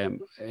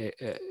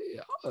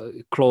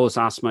close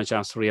as much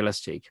as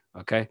realistic.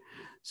 Okay,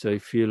 so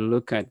if you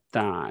look at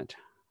that,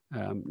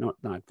 not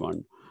that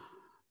one,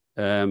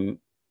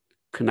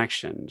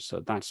 connection,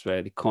 so that's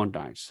where the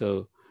contact.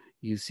 So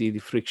you see the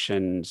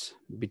frictions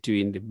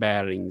between the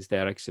bearings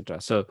there,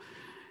 etc. So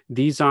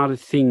these are the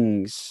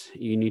things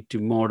you need to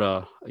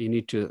model. You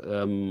need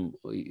to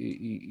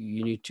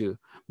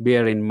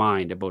bear in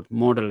mind about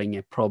modeling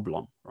a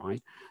problem,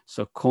 right?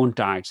 So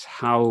contacts,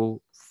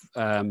 how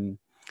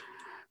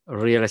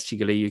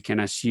realistically you can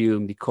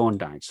assume the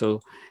contact.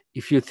 So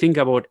if you think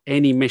about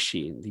any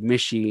machine, the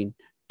machine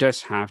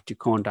does have to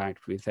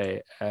contact with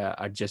a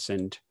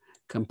adjacent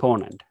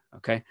component.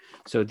 Okay,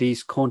 so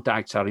these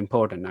contacts are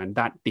important, and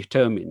that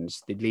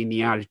determines the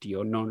linearity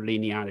or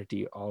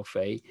non-linearity of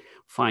a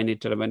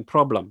finite element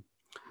problem.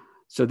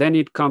 So then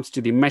it comes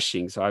to the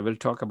meshing. So I will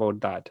talk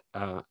about that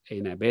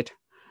in a bit.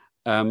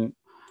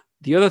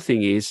 The other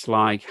thing is,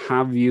 like,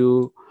 have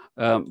you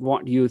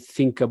what you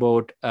think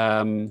about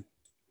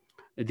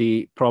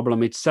the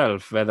problem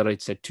itself, whether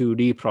it's a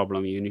 2D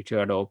problem you need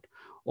to adopt,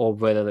 or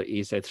whether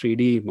it's a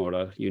 3D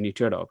model you need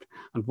to adopt,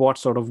 and what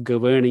sort of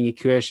governing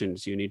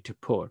equations you need to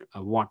put,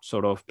 what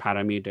sort of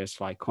parameters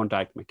like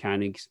contact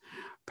mechanics,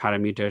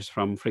 parameters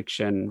from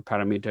friction,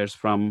 parameters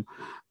from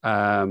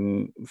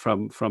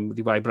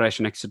the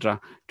vibration,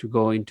 etc., to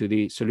go into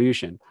the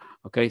solution.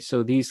 Okay,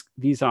 so these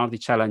are the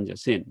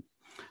challenges in.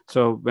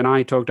 So when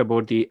I talked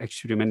about the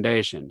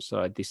experimentation,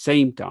 so at the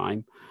same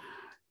time,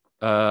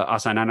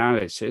 as an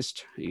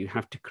analyst, you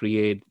have to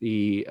create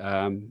the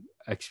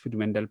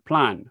experimental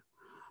plan.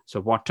 So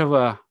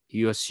whatever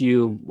you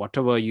assume,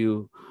 whatever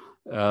you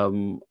are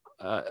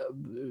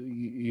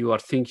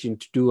thinking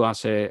to do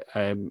as a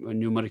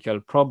numerical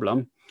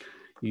problem,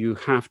 you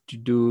have to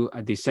do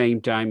at the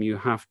same time. You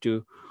have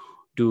to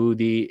do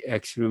the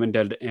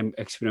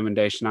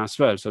experimentation as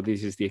well. So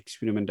this is the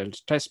experimental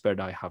testbed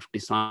I have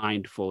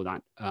designed for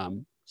that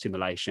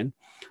simulation.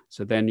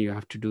 So then you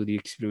have to do the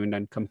experiment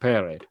and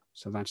compare it.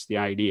 So that's the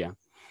idea,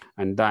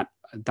 and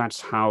that's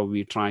how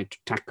we try to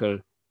tackle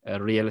a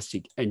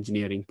realistic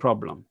engineering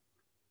problem.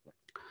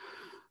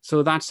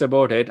 So that's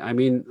about it. I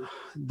mean,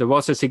 there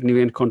was a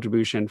significant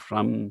contribution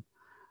from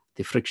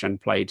the friction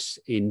plates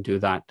into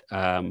that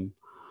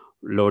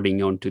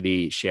loading onto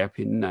the shear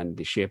pin, and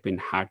the shear pin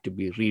had to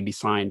be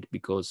redesigned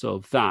because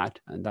of that,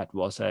 and that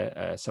was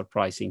a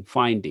surprising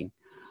finding.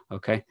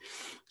 Okay,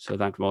 so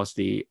that was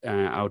the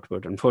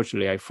output.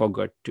 Unfortunately, I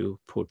forgot to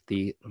put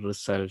the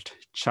result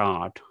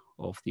chart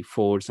of the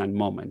force and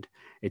moment.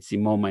 It's the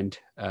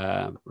moment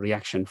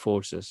reaction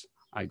forces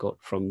I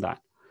got from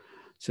that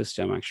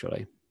system,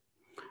 actually.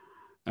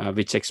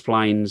 Which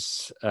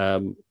explains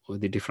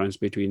the difference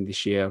between the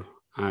shear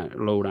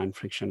load and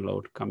friction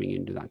load coming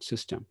into that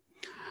system.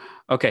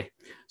 Okay,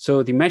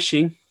 so the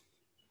meshing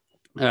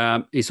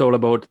is all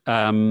about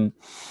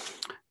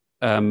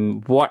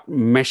what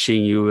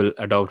meshing you will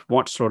adopt,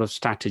 what sort of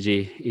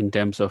strategy in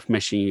terms of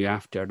meshing you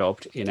have to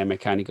adopt in a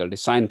mechanical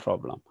design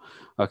problem.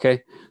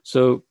 Okay,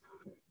 so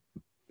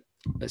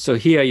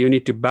here you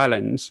need to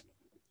balance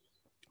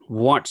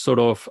what sort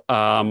of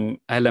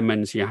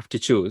elements you have to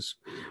choose.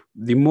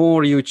 The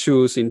more you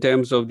choose in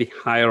terms of the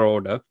higher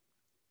order,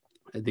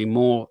 the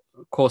more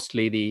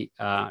costly the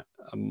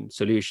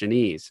solution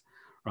is,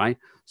 right?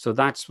 So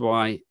that's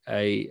why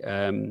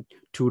a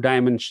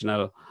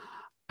two-dimensional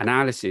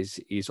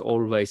analysis is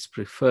always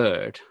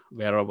preferred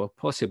wherever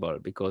possible,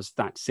 because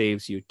that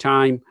saves you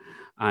time,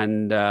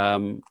 and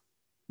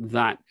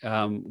that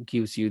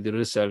gives you the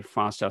result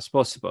fast as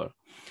possible.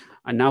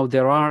 And now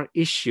there are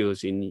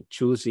issues in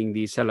choosing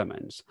these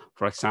elements.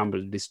 For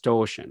example,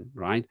 distortion,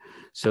 right?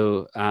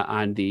 So,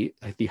 and the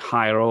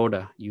higher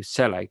order you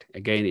select,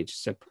 again,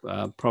 it's a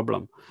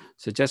problem.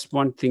 So just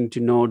one thing to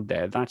note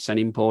there, that's an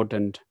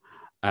important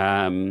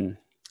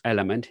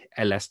element,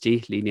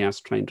 LST, linear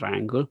strain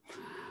triangle.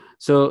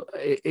 So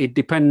it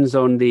depends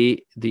on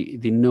the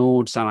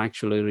nodes are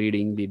actually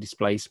reading the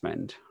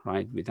displacement,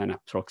 right, with an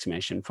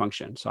approximation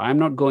function. So I'm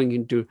not going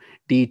into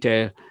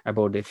detail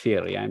about the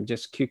theory. I'm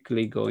just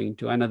quickly going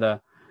to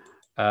another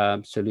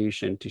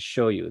solution to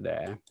show you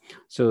there.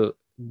 So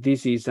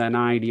this is an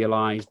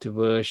idealized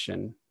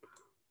version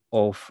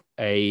of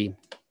a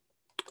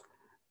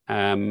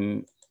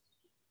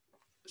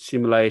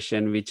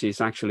simulation, which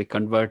is actually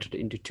converted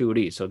into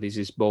 2D. So this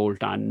is bolt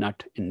and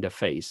nut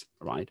interface,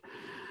 right?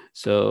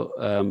 So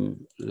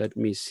let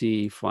me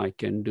see if I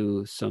can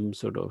do some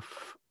sort of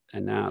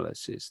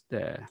analysis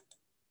there.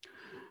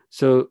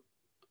 So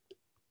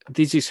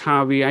this is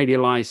how we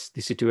idealize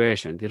the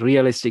situation. The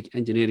realistic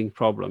engineering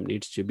problem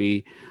needs to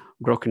be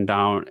broken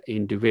down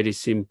into very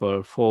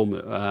simple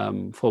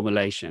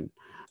formulation,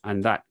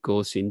 and that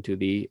goes into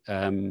the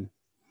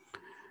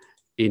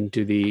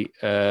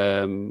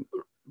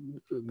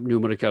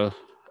numerical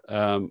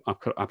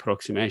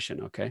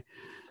approximation. Okay,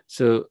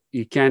 so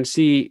you can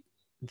see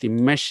the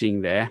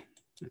meshing there.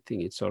 I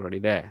think it's already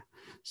there.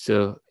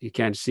 So you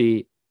can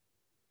see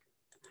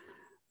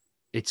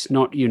it's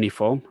not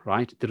uniform,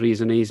 right? The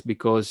reason is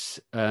because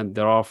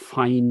there are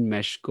fine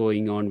mesh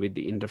going on with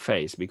the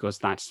interface, because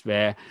that's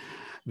where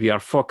we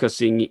are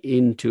focusing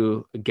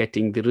into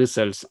getting the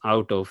results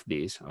out of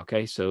these.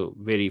 Okay, so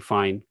very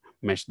fine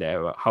mesh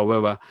there.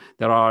 However,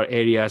 there are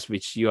areas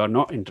which you are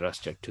not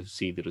interested to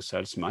see the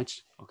results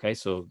much. Okay,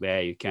 so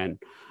where you can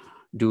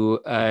do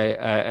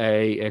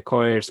a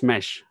coarse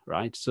mesh,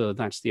 right? So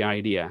that's the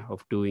idea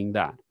of doing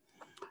that.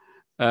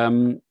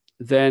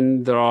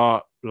 Then there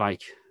are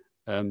like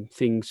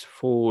things,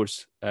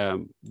 force,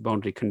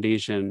 boundary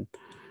condition.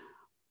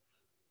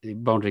 The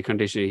boundary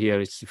condition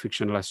here is the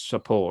frictionless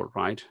support,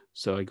 right?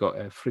 So I got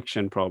a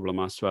friction problem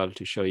as well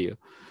to show you.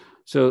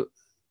 So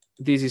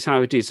this is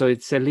how it is. So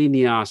it's a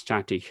linear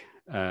static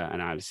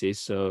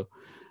analysis. So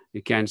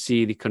you can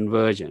see the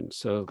convergence.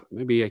 So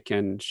maybe I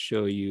can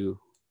show you,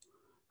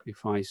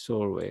 if I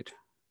solve it,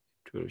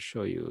 it will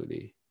show you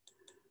the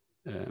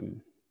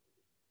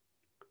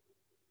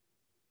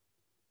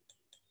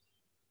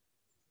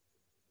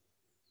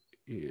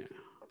yeah.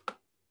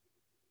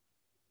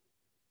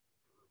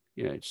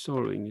 Yeah, it's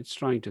solving, it's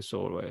trying to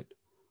solve it.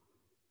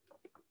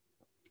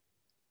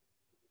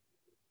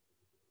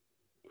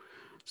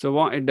 So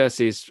what it does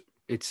is,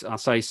 it's,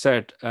 as I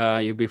said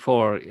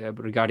before,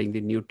 regarding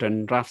the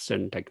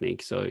Newton-Raphson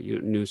technique, so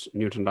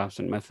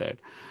Newton-Raphson method,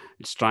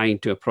 it's trying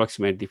to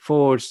approximate the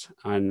force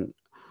and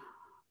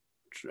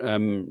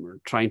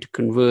trying to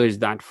converge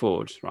that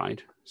force,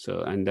 right?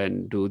 So, and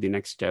then do the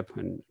next step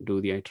and do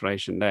the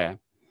iteration there.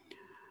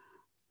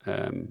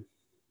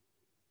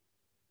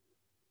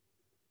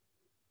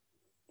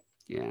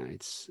 Yeah,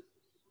 it's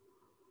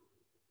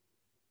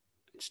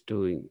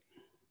doing.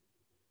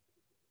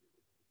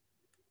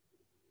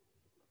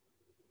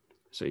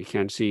 So you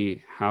can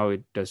see how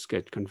it does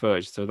get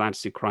converged. So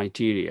that's the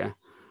criteria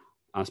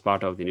as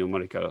part of the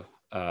numerical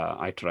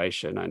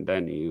iteration, and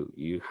then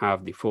you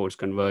have the force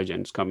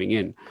convergence coming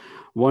in.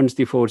 Once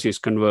the force is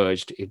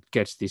converged, it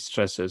gets the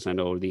stresses and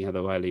all the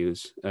other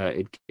values.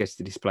 It gets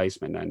the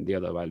displacement and the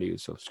other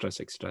values of stress,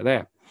 etc.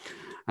 there.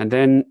 And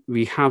then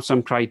we have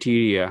some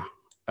criteria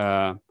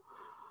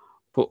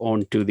put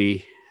onto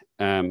the.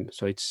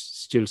 So it's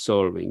still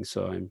solving.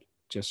 So I'm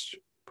just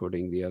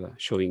putting the other,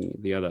 showing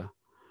the other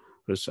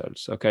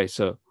results. Okay,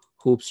 so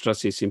hoop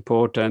stress is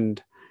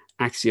important,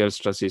 axial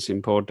stress is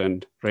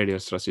important, radial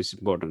stress is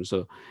important.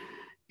 So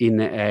in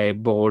a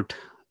bolt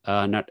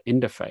nut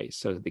interface,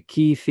 so the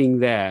key thing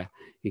there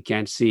you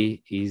can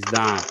see is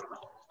that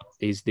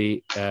is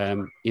the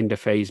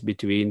interface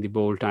between the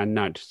bolt and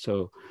nut.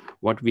 So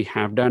what we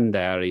have done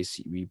there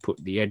is we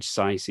put the edge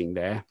sizing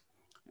there,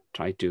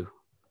 try to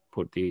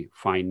put the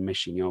fine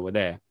meshing over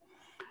there,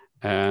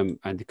 and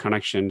the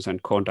connections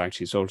and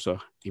contacts is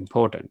also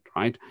important,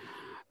 right?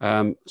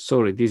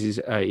 Sorry, this is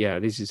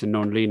this is a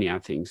non-linear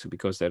thing, so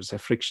because there's a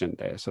friction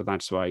there, so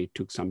that's why it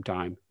took some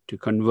time to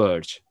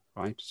converge,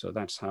 right? So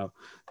that's how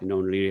the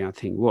non-linear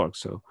thing works.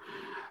 So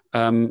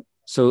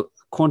so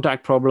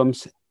contact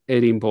problems,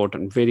 very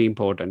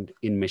important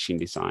in machine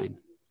design.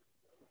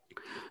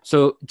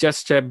 So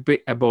just a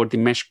bit about the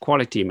mesh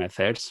quality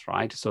methods,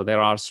 right? So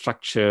there are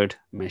structured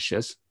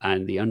meshes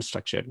and the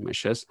unstructured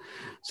meshes.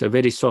 So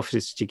very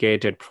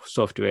sophisticated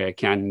software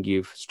can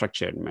give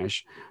structured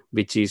mesh,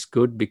 which is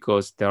good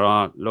because there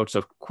are lots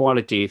of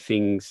quality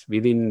things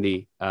within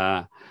the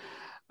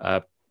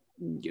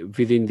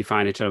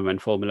finite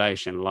element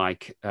formulation.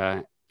 Like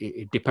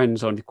it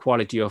depends on the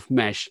quality of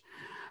mesh,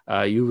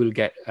 you will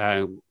get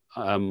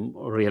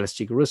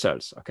realistic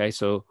results. Okay,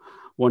 so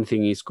one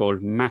thing is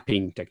called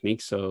mapping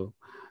technique. So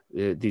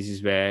this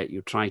is where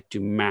you try to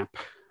map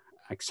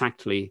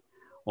exactly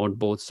on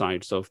both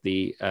sides of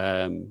the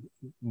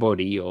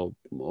body or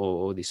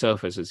the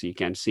surfaces you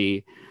can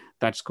see.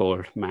 That's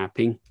called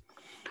mapping.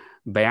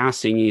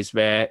 Biasing is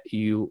where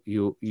you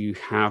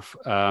have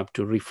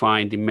to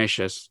refine the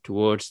meshes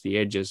towards the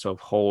edges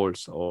of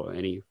holes or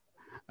any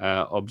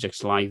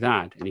objects like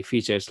that, any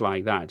features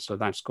like that. So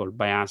that's called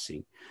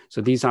biasing. So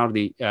these are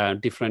the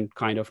different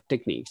kind of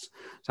techniques.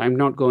 So I'm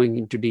not going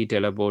into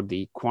detail about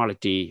the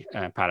quality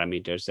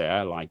parameters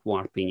there, like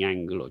warping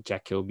angle or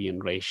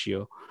Jacobian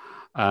ratio.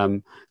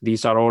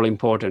 These are all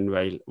important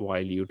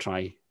while you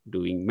try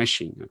doing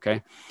meshing,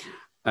 okay?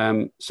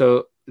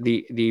 So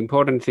the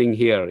important thing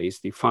here is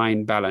the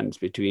fine balance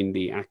between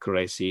the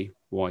accuracy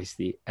versus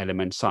the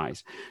element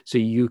size. So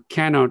you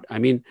cannot, I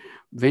mean,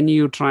 when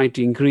you try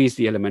to increase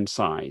the element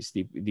size,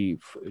 the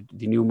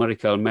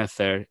numerical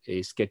method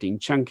is getting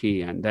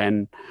chunky, and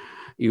then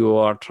you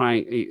are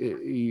trying,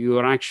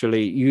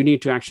 you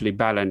need to actually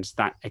balance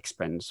that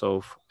expense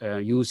of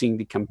using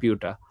the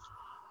computer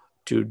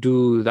to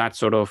do that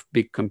sort of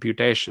big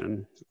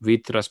computation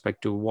with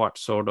respect to what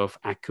sort of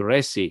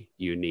accuracy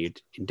you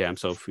need in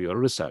terms of your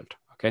result.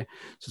 Okay,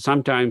 so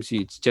sometimes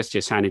it's just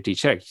a sanity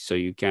check. So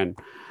you can,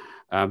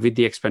 with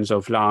the expense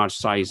of large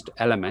sized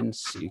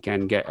elements, you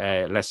can get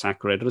a less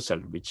accurate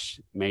result, which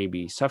may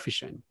be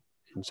sufficient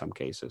in some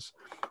cases.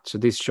 So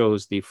this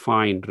shows the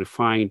fine,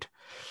 refined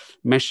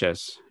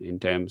measures in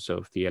terms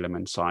of the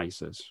element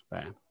sizes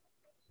there.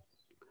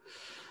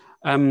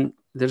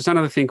 There's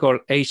another thing called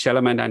H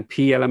element and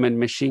P element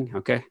meshing.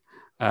 Okay,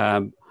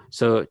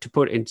 so to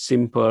put it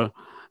simple,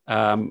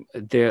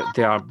 there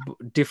are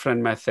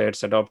different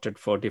methods adopted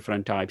for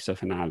different types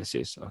of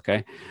analysis.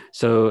 Okay,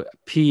 so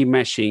P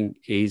meshing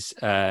is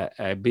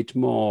a bit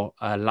more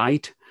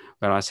light,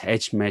 whereas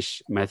H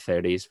mesh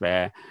method is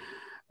where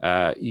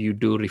you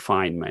do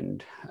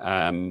refinement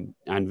and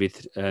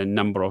with a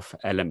number of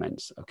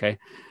elements. Okay,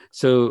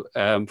 so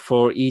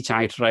for each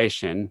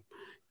iteration,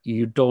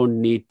 you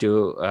don't need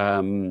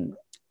to,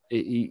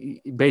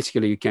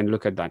 basically you can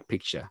look at that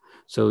picture.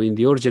 So in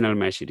the original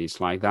mesh, it is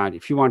like that.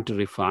 If you want to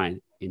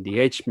refine in the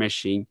H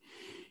meshing,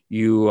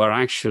 you are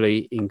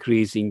actually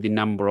increasing the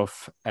number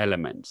of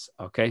elements.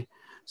 Okay,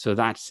 so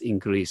that's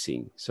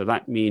increasing. So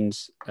that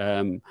means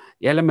the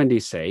element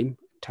is same,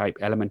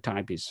 element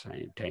type is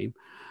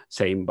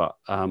same, but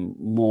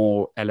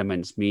more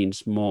elements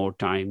means more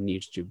time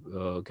needs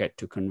to get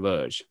to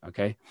converge.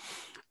 Okay,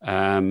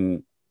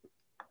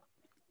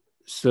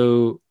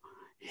 so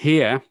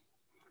here,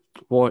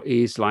 what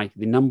is like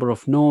the number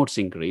of nodes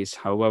increase,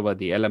 however,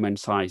 the element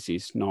size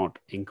is not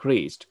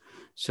increased.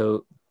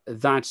 So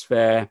that's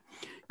where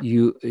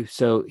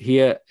so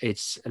here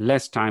it's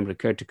less time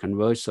required to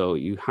converge. So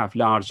you have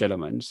large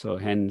elements. So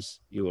hence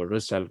your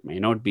result may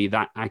not be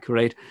that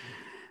accurate.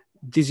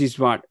 This is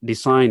what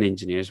design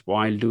engineers,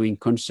 while doing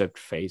concept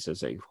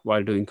phases,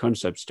 while doing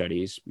concept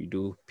studies, we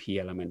do P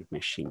element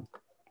meshing.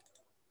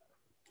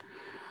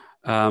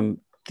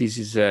 This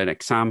is an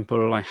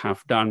example I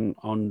have done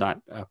on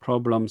that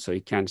problem. So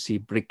you can see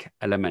brick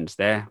elements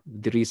there.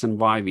 The reason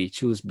why we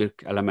choose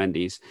brick element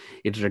is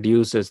it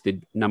reduces the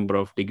number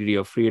of degree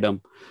of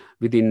freedom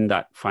within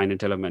that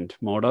finite element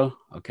model.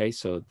 Okay,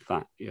 so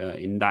that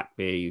in that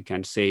way you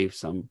can save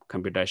some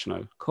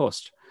computational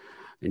cost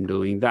in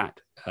doing that.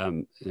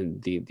 In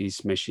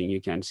this meshing, you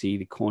can see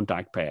the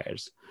contact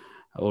pairs.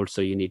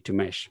 Also, you need to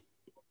mesh.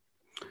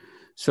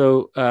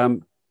 So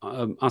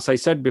as I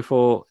said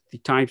before, the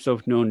types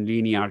of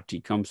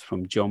non-linearity comes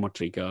from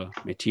geometrical,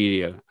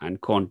 material, and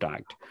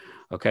contact.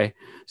 Okay,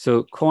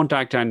 so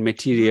contact and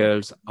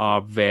materials are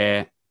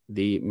where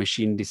the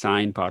machine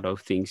design part of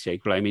things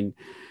take place. I mean,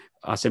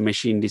 as a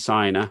machine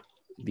designer,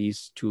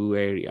 these two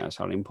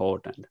areas are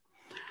important.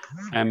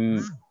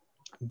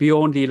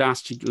 Beyond the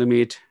elastic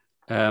limit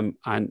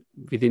and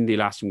within the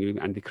elastic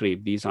limit and the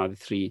creep, these are the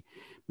three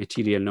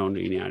material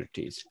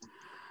non-linearities.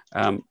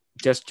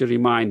 Just to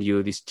remind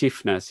you, the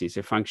stiffness is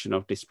a function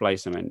of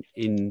displacement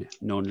in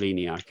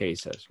nonlinear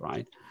cases,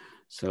 right?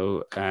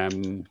 So,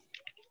 and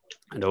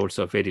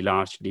also very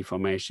large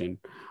deformation.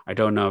 I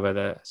don't know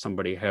whether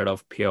somebody heard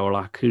of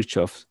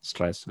Piola-Kirchhoff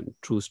stress and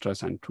true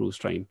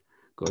strain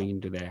going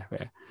into there,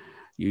 where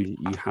you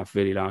have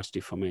very large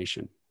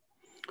deformation.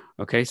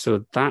 Okay,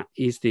 so that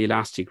is the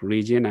elastic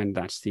region and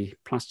that's the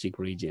plastic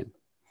region.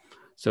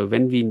 So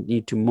when we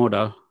need to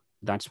model,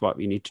 that's what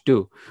we need to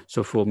do.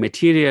 So for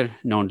material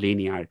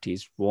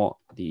nonlinearities, what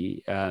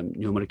the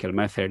numerical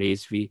method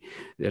is,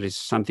 there is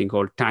something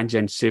called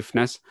tangent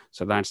stiffness.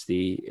 So that's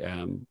the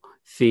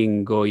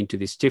thing going to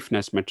the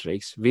stiffness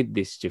matrix with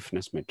this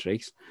stiffness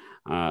matrix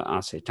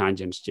as a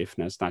tangent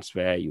stiffness. That's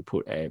where you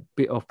put a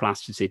bit of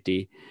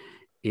plasticity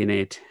in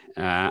it,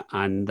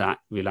 and that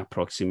will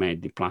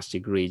approximate the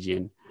plastic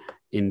region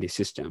in the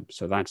system.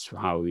 So that's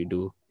how we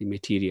do the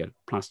material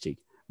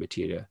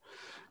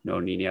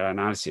nonlinear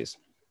analysis.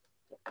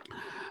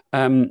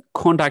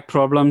 Contact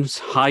problems,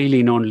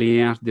 highly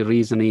nonlinear. The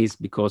reason is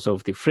because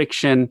of the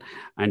friction,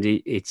 and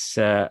it's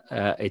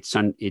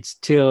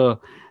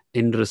still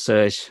in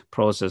research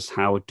process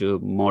how to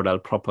model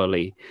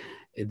properly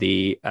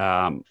the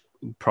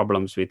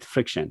problems with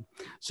friction.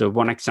 So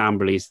one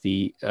example is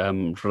the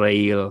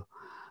rail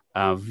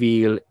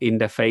wheel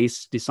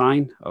interface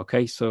design.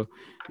 Okay, so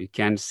you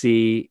can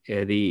see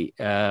the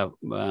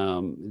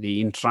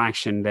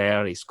interaction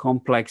there is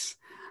complex,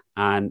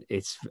 and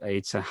it's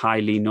a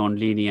highly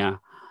nonlinear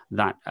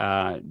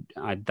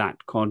at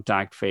that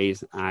contact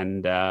phase,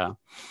 and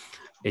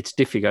it's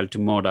difficult to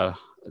model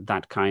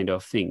that kind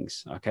of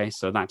things. Okay,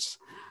 so that's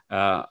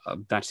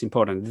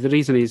important. The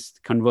reason is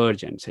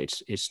convergence.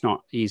 It's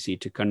not easy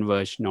to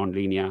converge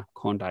nonlinear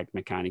contact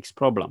mechanics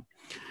problem.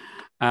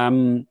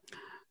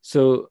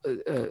 So,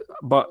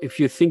 but if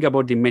you think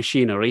about the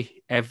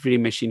machinery, every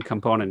machine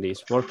component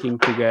is working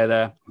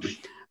together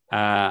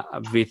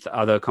with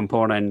other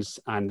components,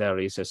 and there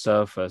is a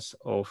surface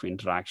of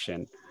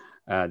interaction.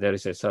 There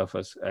is a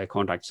surface, a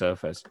contact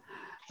surface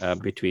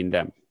between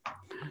them.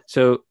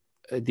 So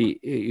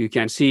you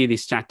can see the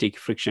static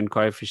friction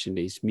coefficient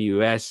is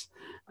μs,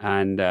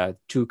 and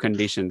two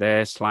conditions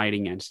there,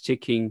 sliding and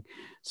sticking.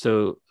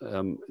 So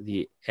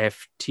the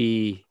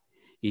Ft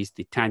is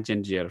the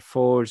tangential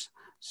force.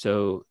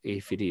 So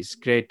if it is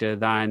greater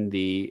than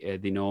the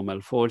normal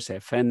force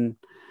Fn,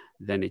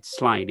 then it's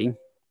sliding.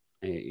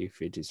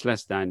 If it is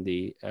less than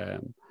the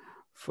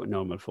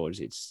normal force,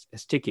 it's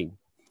sticking.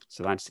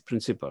 So that's the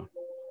principle.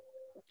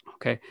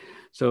 Okay,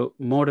 so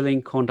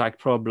modeling contact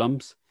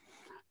problems.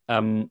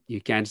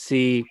 You can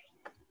see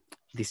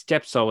the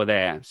steps over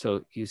there.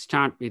 So you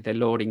start with the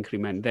load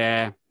increment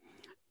there,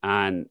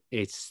 and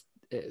it's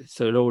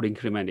so load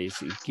increment is,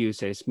 it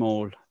gives a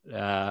small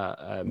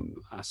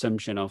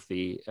assumption of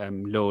the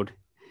load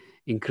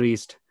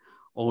increased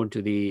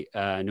onto the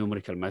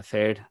numerical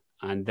method,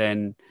 and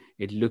then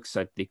it looks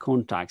at the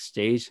contact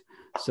stage.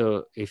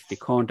 So if the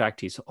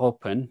contact is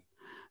open,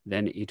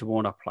 then it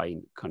won't apply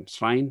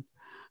constraint.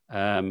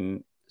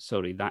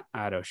 Sorry, that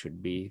arrow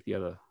should be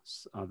the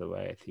other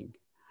way, I think.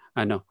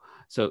 No,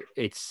 so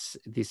it's,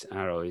 this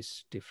arrow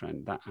is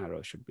different. That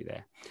arrow should be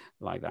there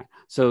like that.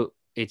 So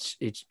it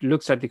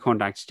looks at the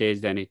contact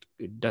stage, then it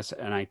does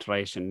an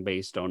iteration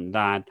based on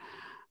that.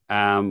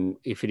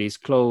 If it is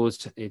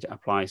closed, it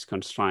applies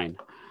constraint.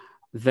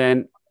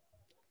 Then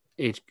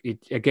it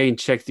again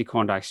checks the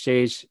contact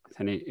stage,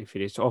 and if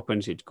it is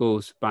opens, it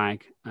goes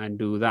back and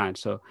do that.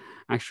 So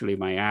actually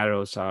my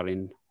arrows are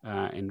in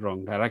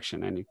wrong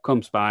direction, and it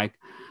comes back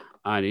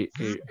and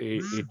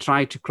it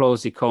try to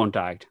close the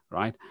contact,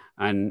 right?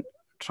 And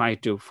try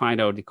to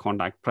find out the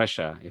contact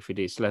pressure if it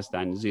is less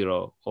than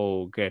 0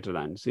 or greater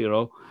than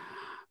 0.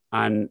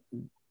 And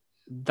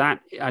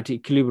that at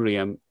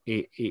equilibrium,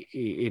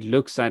 it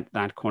looks at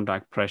that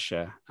contact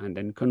pressure and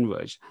then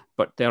converge.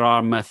 But there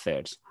are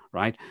methods,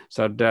 right?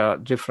 So there are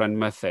different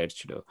methods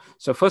to do.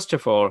 So first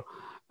of all,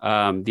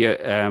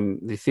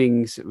 the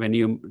things when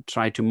you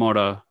try to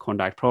model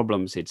contact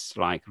problems, it's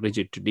like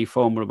rigid to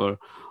deformable,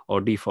 or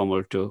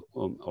deformable to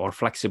or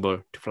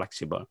flexible to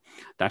flexible.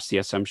 That's the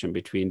assumption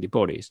between the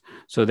bodies.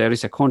 So there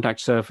is a contact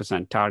surface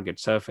and target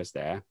surface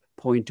there,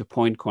 point to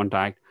point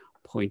contact,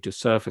 point to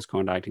surface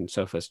contact, and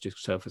surface to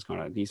surface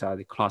contact. These are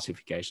the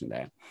classification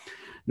there.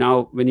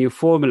 Now, when you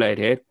formulate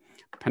it,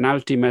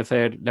 penalty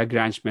method,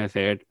 Lagrange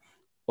method,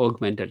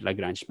 augmented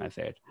Lagrange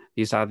method.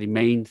 These are the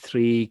main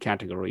three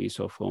categories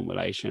of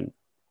formulation.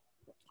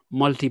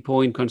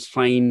 Multi-point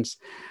constraints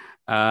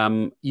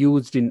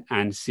used in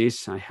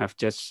ANSYS. I have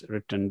just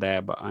written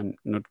there, but I'm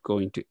not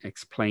going to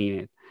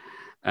explain it.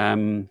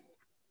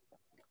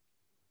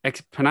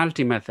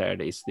 Penalty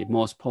method is the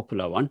most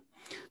popular one.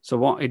 So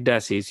what it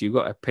does is you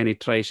got a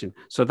penetration.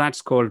 So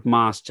that's called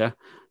master.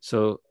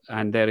 So,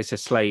 and there is a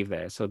slave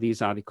there. So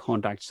these are the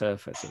contact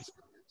surfaces.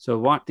 So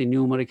what the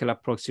numerical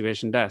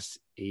approximation does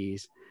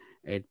is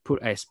it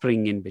put a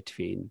spring in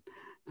between,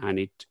 and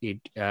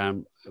it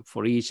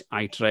for each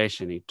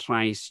iteration, it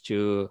tries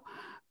to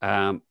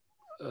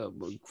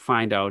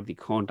find out the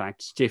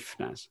contact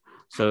stiffness.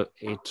 So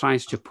it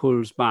tries to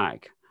pull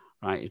back,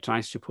 right? It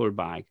tries to pull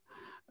back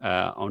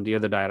on the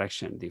other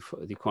direction,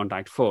 the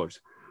contact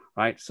force,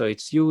 right? So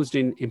it's used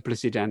in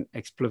implicit and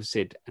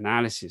explicit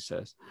analysis,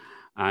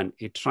 and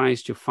it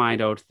tries to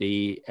find out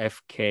the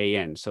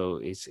FKN. So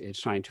it's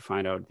trying to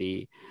find out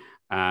the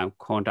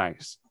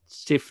contact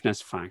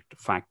stiffness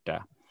factor,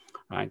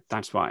 right?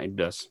 That's what it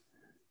does.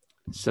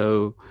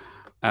 So,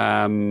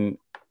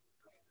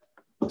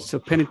 so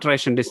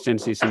penetration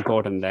distance is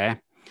important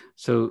there.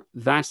 So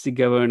that's the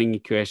governing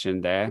equation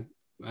there,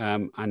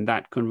 and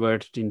that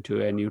converted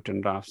into a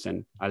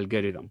Newton-Raphson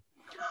algorithm.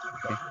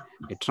 Okay.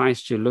 It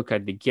tries to look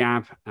at the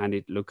gap, and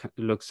it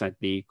looks at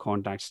the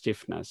contact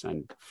stiffness,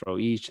 and for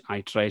each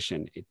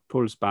iteration, it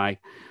pulls back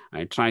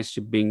and it tries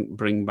to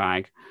bring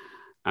back,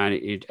 and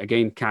it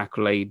again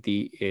calculate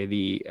the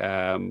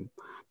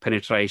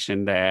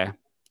penetration there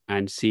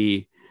and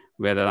see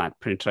whether that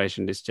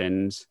penetration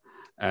distance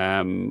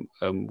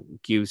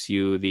gives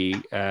you the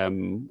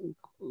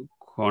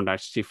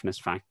contact stiffness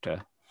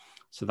factor.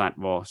 So that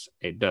was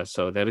it does.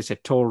 So there is a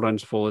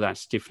tolerance for that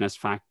stiffness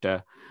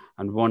factor,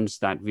 and once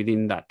that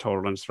within that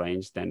tolerance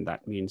range, then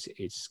that means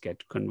it's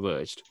get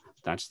converged.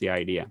 That's the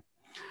idea.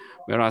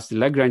 Whereas the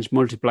Lagrange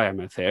multiplier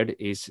method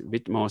is a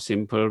bit more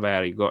simple,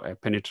 where you got a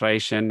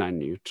penetration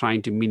and you're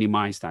trying to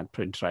minimize that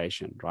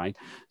penetration, right?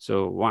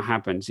 So what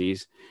happens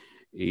is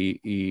the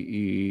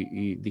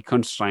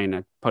constraint,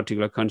 at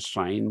particular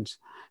constraints,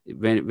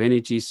 when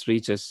it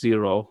reaches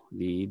 0,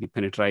 the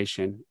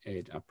penetration,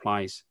 it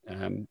applies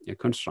a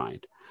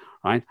constraint,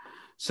 right?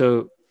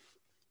 So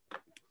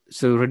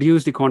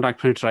reduce the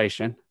contact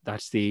penetration,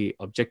 that's the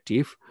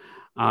objective.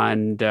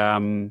 And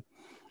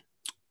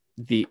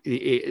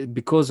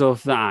because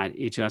of that,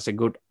 it has a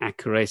good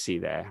accuracy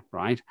there,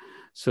 right?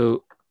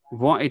 So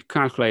what it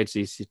calculates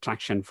is the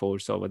traction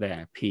force over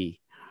there, P,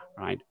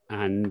 right?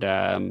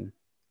 And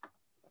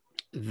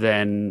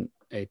then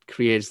it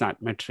creates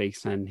that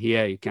matrix. And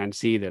here you can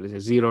see there is a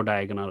zero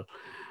diagonal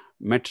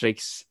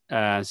matrix,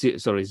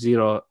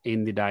 zero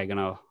in the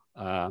diagonal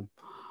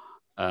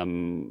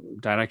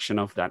direction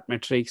of that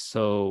matrix.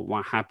 So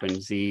what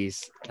happens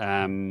is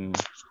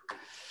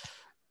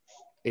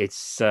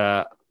it's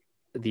the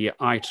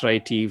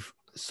iterative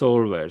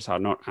solvers are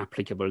not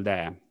applicable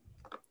there.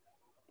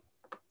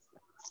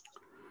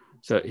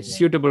 So it's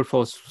suitable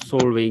for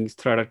solving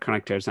threaded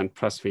connectors and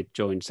plus-fit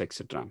joints,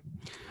 etc.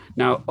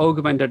 Now,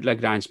 augmented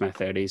Lagrange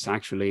method is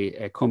actually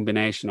a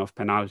combination of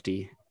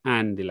penalty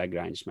and the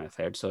Lagrange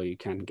method. So you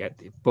can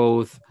get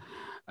both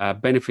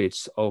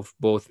benefits of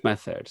both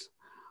methods.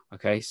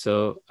 Okay,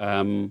 so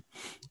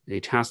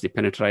it has the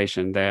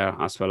penetration there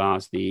as well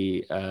as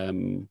the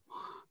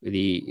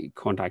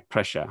contact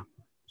pressure.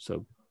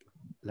 So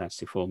that's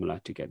the formula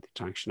to get the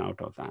traction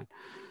out of that.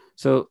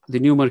 So the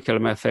numerical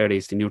method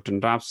is the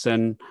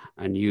Newton-Raphson,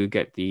 and you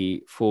get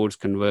the force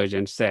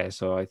convergence there.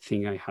 So I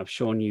think I have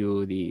shown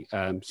you the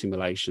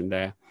simulation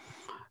there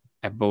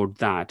about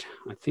that.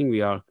 I think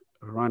we are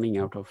running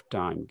out of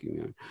time.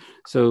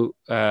 So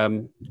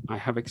I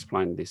have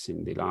explained this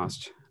in the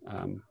last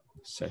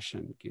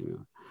session.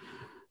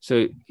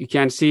 So you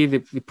can see the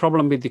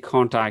problem with the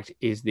contact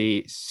is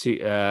the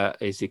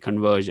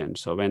conversion.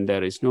 So when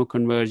there is no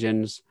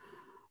convergence,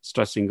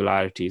 stress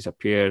singularities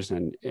appears,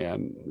 and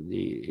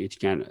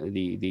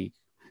the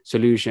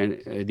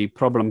solution, the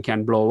problem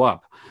can blow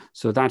up.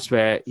 So that's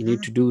where you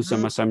need to do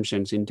some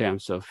assumptions in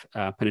terms of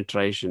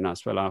penetration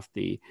as well as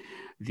the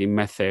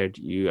method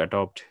you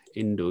adopt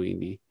in doing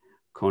the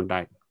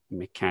contact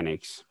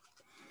mechanics.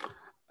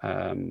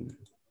 I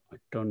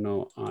don't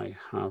know, I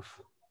have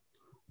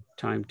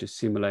time to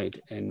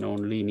simulate a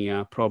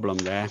nonlinear problem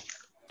there.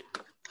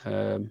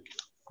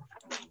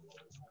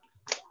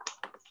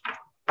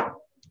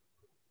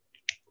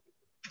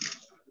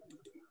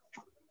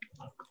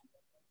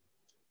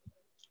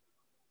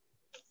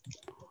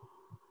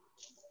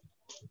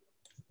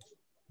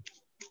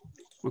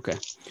 Okay,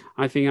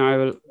 I think I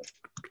will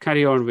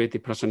carry on with the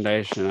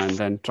presentation and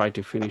then try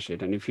to finish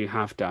it. And if you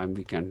have time,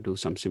 we can do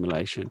some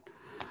simulation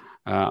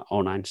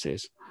on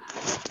ANSYS.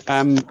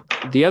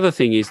 The other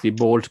thing is the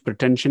bolt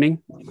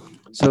pretensioning.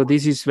 So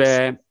this is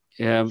where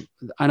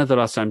another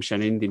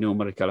assumption in the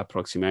numerical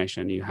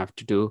approximation you have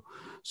to do.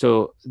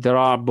 So there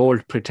are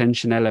bolt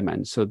pretension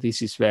elements. So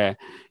this is where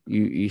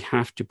you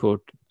have to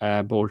put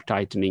bolt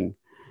tightening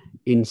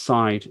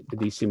inside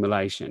the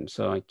simulation.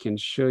 So I can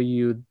show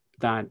you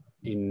that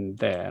in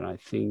there. I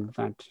think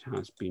that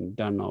has been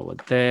done over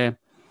there.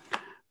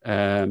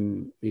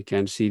 You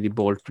can see the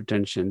bolt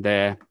pretension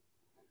there,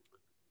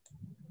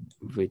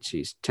 which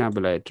is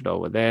tabulated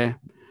over there.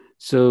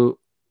 So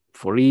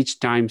for each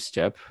time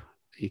step,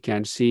 you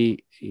can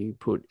see you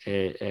put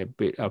a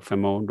bit of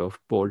amount of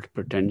bolt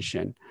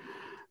pretension,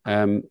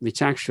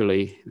 which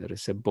actually there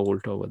is a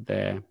bolt over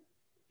there,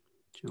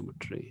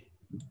 geometry,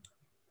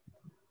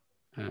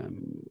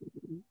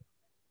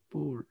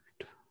 bolt.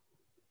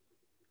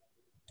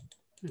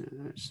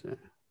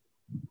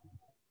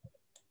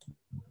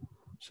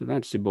 So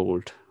that's the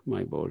bolt,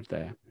 my bolt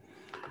there.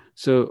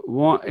 So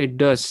what it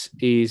does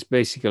is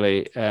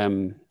basically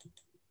it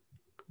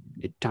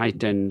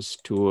tightens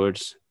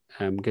towards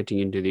getting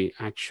into the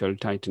actual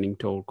tightening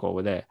torque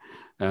over there,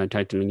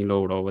 tightening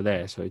load over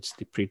there. So it's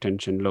the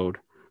pretension load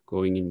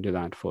going into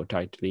that for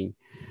tightening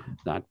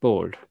that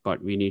bolt.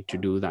 But we need to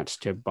do that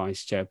step by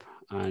step,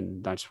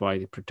 and that's why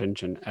the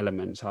pretension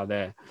elements are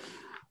there.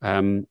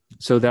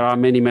 So there are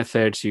many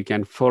methods you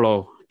can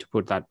follow to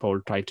put that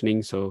bolt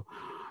tightening. So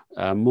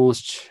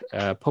most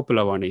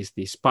popular one is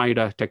the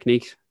spider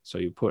technique. So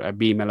you put a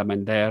beam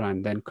element there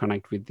and then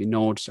connect with the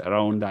nodes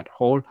around that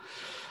hole.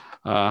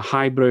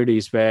 Hybrid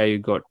is where you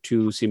got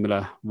two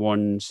similar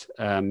ones,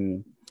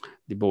 the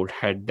bolt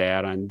head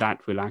there, and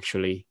that will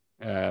actually,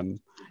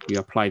 you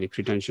apply the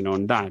pretension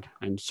on that.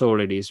 And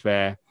solid is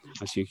where,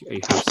 as you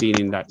have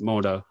seen in that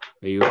model,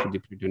 where you put the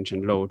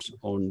pretension loads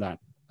on that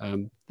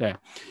there.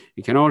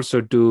 You can also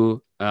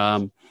do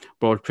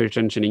bolt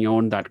pretensioning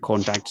on that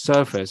contact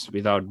surface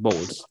without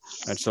bolts.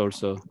 That's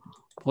also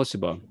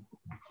possible.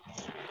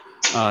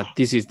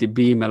 This is the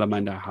beam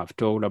element I have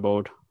talked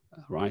about,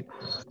 right?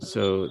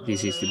 So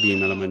this is the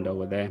beam element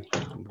over there.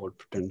 Bolt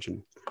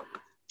pretension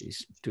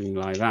is doing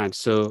like that.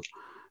 So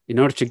in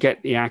order to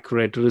get the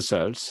accurate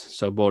results,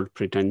 so bolt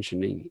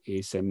pretensioning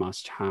is a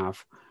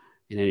must-have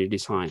in any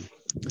design.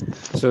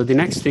 So the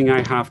next thing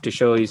I have to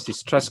show is the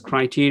stress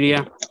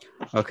criteria.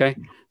 Okay,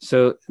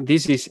 so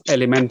this is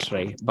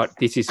elementary, but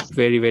this is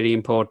very, very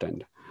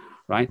important,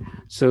 right?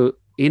 So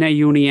in a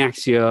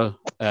uniaxial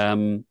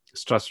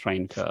stress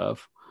strain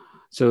curve,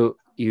 so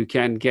you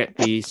can get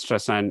the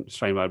stress and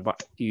strain,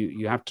 but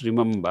you have to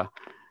remember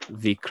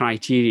the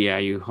criteria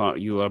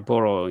you are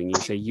borrowing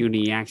is a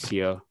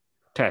uniaxial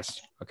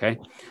test. Okay,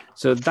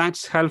 so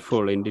that's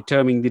helpful in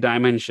determining the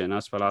dimension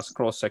as well as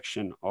cross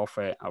section of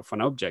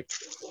an object.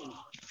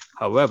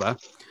 However,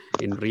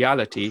 in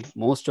reality,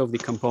 most of the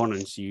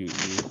components you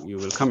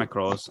will come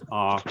across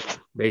are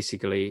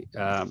basically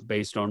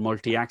based on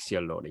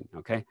multi-axial loading.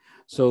 Okay,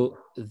 so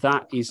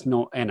that is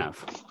not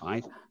enough,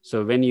 right?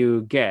 So when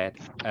you get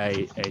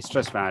a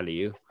stress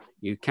value,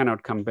 you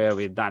cannot compare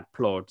with that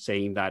plot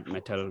saying that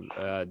metal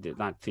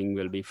that thing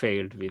will be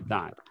failed with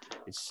that.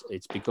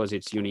 It's because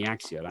it's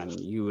uniaxial and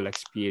you will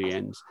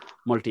experience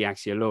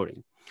multi-axial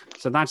loading.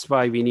 So that's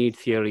why we need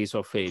theories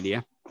of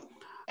failure.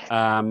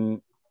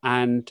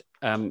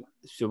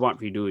 So what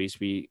we do is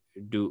we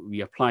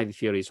apply the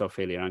theories of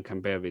failure and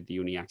compare with the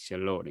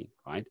uniaxial loading,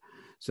 right?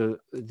 So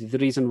the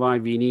reason why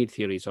we need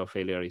theories of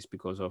failure is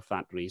because of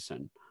that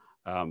reason.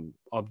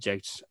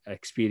 Objects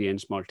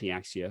experience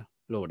multi-axial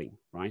loading,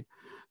 right?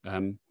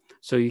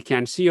 So you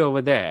can see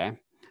over there,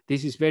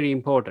 this is very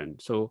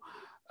important. So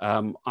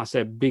as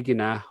a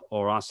beginner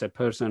or as a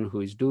person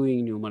who is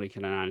doing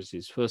numerical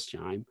analysis first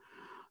time,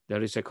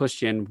 there is a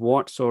question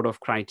what sort of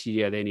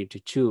criteria they need to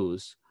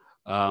choose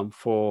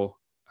for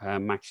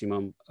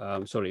maximum,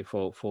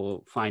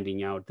 for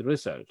finding out the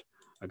result.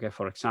 Okay,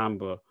 for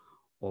example,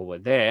 over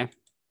there,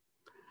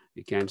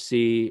 you can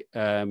see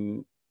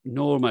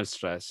normal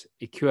stress,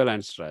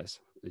 equivalent stress,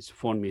 it's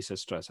von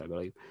Mises stress, I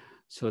believe.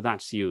 So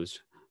that's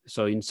used.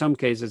 So in some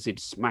cases,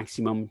 it's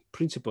maximum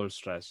principal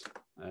stress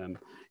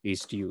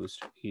is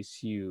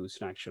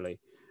used actually.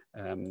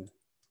 I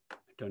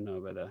don't know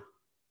whether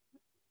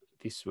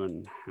this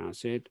one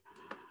has it.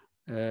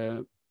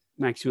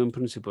 Maximum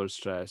principal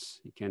stress,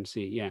 you can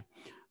see, yeah.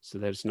 So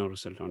there's no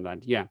result on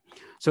that, yeah.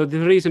 So the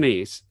reason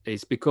is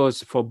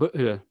because for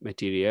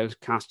materials,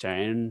 cast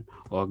iron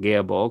or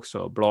gearbox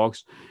or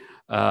blocks,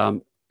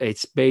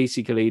 it's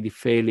basically the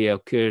failure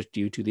occurs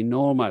due to the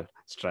normal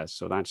stress.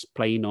 So that's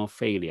plane of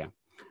failure.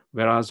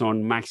 Whereas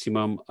on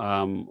maximum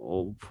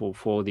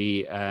for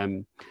the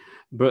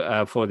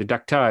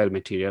ductile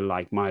material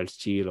like mild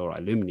steel or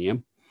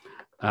aluminum,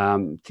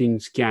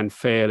 things can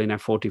fail in a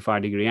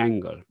 45-degree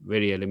angle,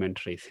 very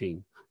elementary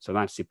thing. So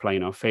that's the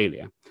plane of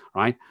failure,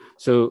 right?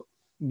 So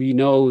we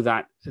know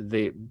that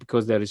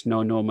because there is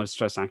no normal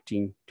stress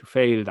acting to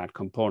fail that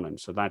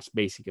component. So that's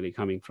basically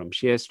coming from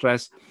shear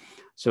stress.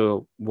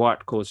 So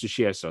what causes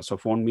shear stress? So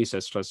von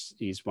Mises stress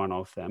is one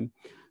of them.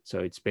 So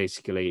it's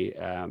basically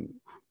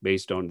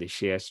based on the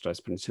shear stress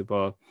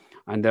principle.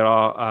 And there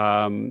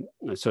are,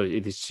 so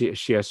it is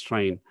shear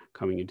strain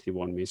coming into the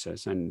von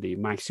Mises and the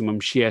maximum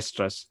shear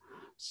stress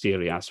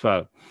theory as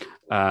well.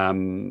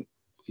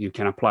 You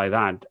can apply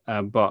that,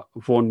 but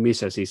von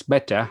Mises is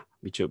better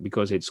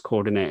because it's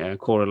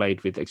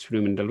correlate with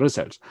experimental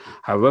results.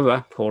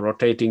 However, for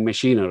rotating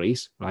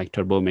machineries like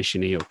turbo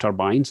machinery or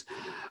turbines,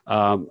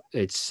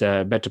 it's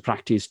better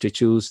practice to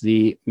choose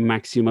the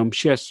maximum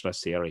shear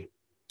stress theory.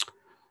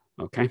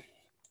 Okay.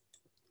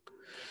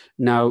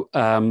 Now,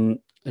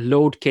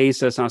 load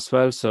cases as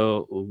well.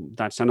 So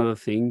that's another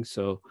thing.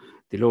 So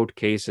the load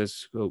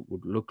cases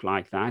would look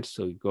like that.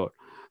 So you got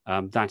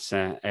that's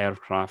an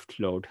aircraft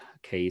load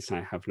case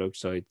I have looked.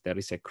 So there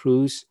is a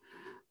cruise.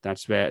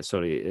 That's where,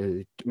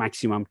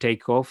 maximum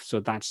takeoff. So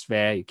that's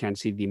where you can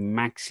see the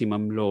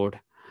maximum load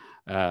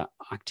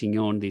acting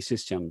on the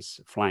systems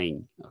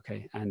flying.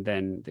 Okay, and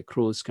then the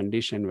cruise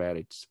condition where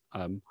it's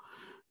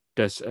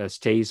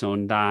stays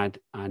on that,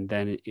 and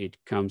then it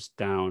comes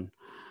down.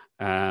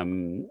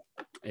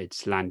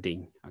 It's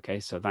landing. Okay,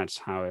 so that's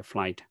how a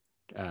flight.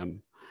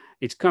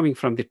 It's coming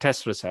from the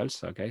test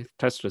results. Okay,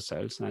 test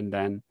results, and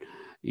then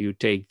you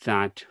take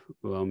that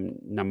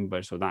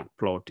numbers or that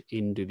plot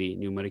into the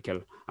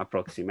numerical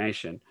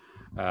approximation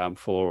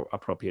for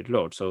appropriate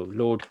load. So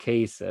load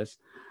cases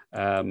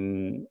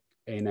in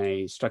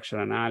a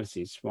structural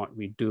analysis, what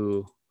we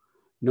do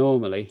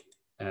normally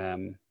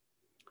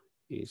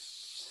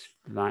is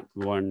that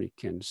one you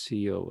can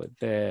see over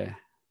there.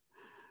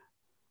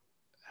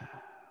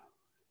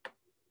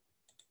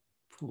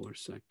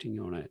 Force acting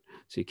on it.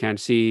 So you can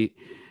see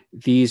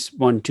these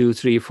 1, 2,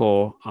 3,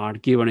 4 are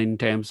given in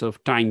terms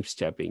of time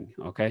stepping.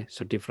 Okay,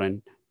 so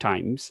different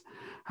times.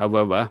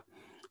 However,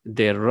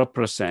 they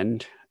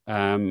represent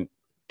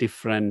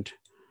different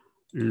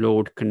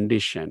load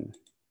condition.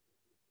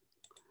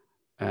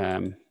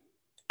 Right.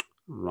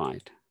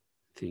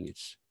 I think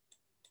it's,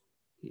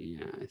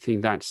 yeah, I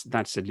think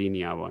that's a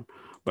linear one,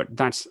 but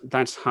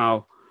that's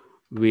how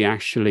we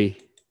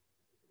actually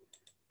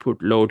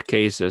put load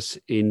cases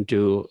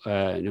into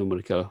a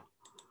numerical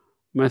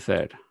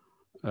method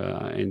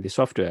in the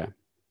software.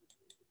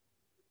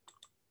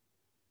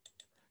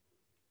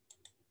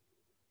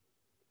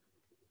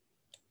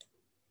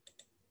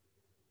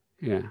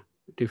 Yeah,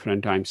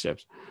 different time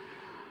steps.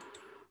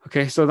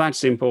 Okay, so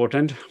that's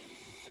important.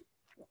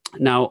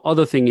 Now,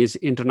 other thing is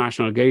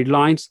international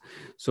guidelines.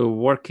 So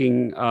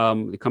working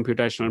the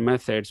computational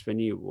methods,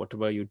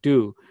 whatever you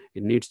do,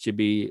 it needs to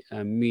be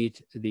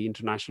meet the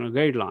international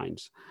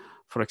guidelines.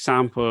 For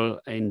example,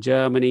 in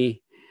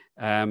Germany,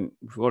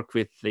 work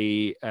with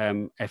the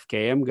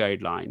FKM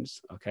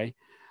guidelines. Okay,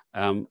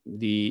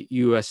 the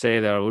USA,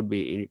 there would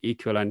be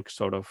equivalent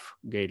sort of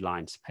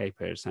guidelines,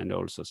 papers, and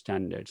also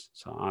standards.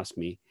 So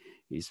ASME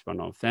is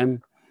one of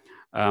them.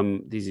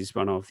 This is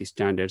one of the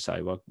standards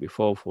I worked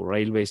before for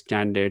railway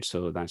standards.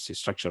 So that's the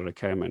structural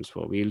requirements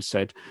for wheel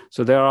set.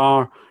 So there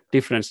are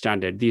different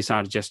standards. These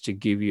are just to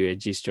give you a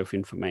gist of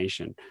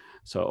information.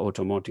 So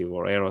automotive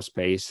or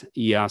aerospace,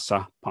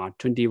 EASA Part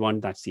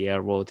 21, that's the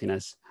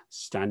airworthiness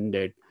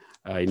standard.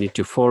 You need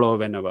to follow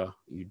whenever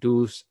you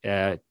do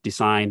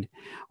design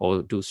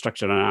or do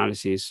structural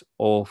analysis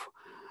of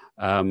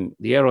the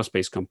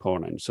aerospace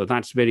component. So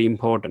that's very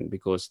important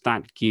because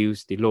that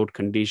gives the load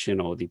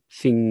condition or the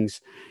things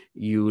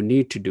you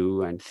need to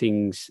do and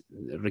things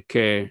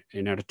require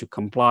in order to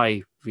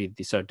comply with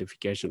the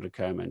certification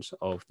requirements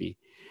of the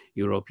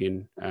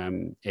European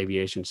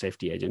Aviation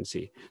Safety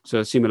Agency.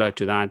 So similar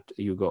to that,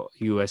 you got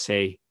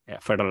USA,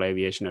 Federal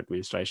Aviation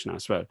Administration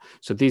as well.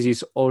 So this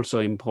is also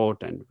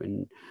important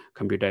when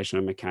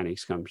computational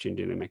mechanics comes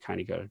into the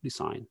mechanical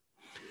design.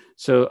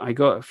 So I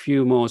got a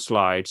few more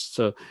slides.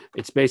 So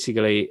it's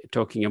basically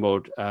talking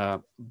about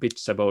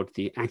bits about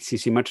the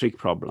axisymmetric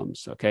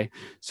problems, okay?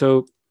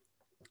 So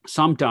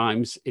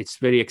sometimes it's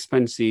very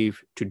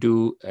expensive to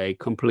do a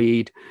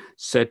complete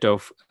set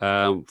of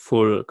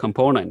full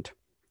component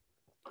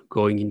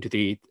going into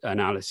the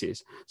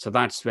analysis. So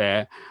that's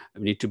where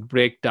we need to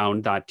break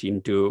down that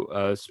into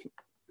a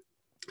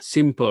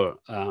simple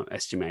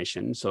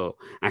estimation. So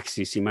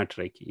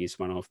axisymmetric is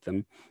one of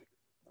them.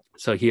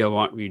 So here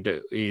what we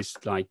do is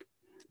like,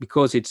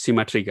 because it's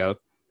symmetrical,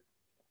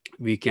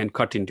 we can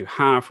cut into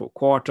half or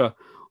quarter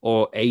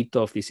or eighth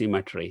of the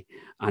symmetry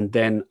and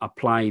then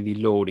apply the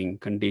loading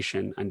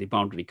condition and the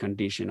boundary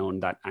condition on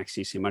that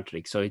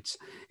axisymmetric. So it's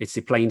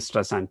the plane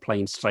stress and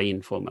plane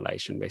strain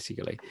formulation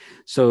basically.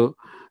 So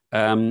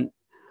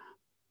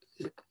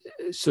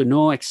so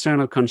no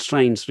external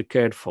constraints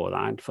required for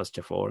that, first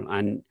of all.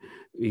 And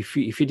if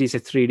it is a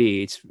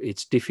 3D,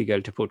 it's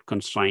difficult to put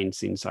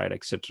constraints inside,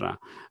 etc.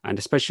 And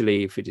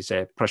especially if it is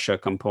a pressure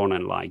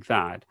component like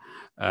that,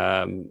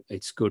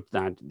 it's good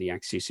that the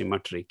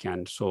axisymmetry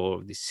can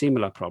solve the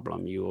similar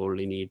problem. You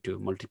only need to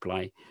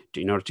multiply,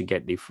 in order to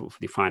get the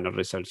final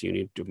results, you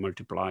need to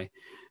multiply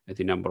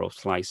the number of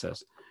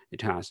slices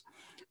it has.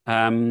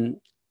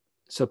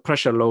 So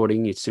pressure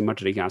loading is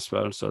symmetric as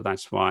well. So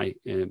that's why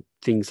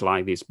things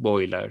like this,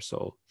 boilers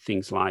or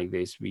things like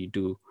this, we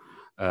do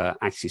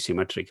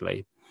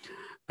axisymmetrically.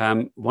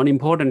 One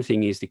important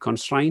thing is the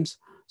constraints.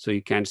 So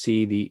you can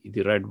see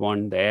the red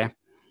one there.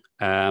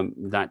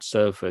 That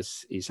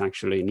surface is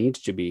actually needs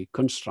to be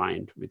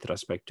constrained with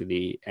respect to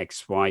the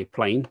XY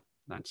plane.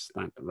 That's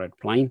that red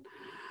plane.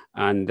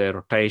 And the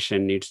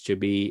rotation needs to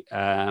be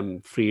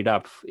freed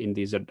up in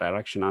this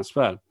direction as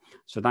well.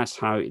 So that's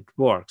how it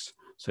works.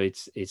 So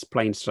it's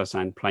plane stress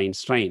and plane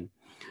strain.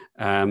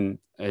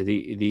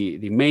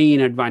 The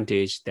main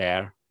advantage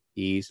there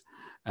is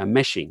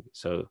meshing.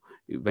 So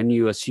when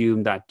you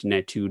assume that in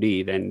a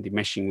 2D, then the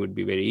meshing would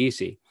be very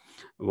easy.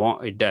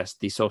 What it does,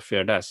 the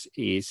software does,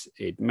 is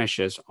it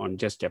meshes on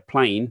just a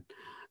plane,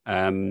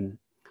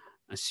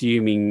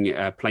 assuming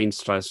plane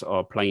stress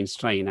or plane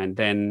strain. And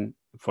then,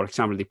 for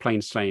example, the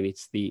plane strain,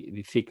 it's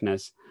the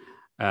thickness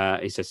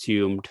is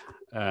assumed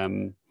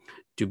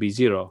to be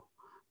 0.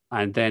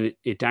 And then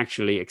it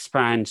actually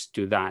expands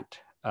to that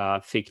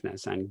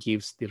thickness and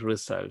gives the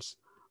results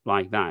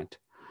like that.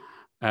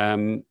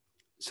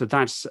 So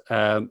that's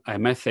a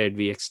method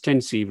we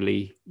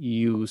extensively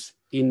use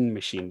in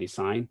machine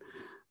design.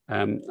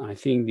 I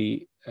think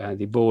the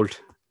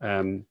bolt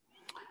and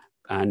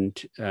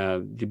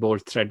the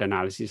bolt thread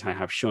analysis I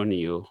have shown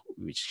you,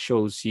 which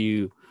shows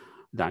you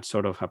that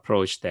sort of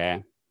approach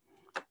there.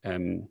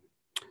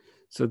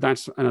 So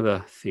that's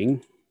another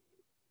thing.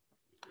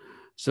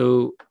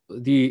 So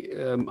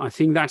I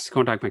think that's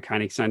contact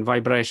mechanics, and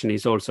vibration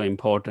is also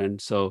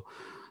important. So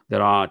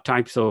there are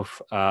types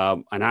of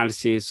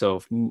analysis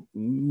of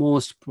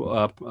most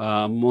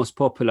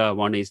popular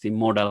one is the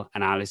model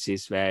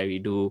analysis, where we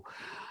do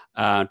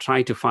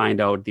try to find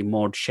out the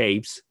mode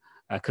shapes,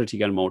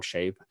 critical mode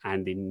shape,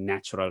 and the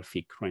natural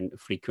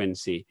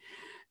frequency.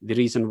 The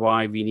reason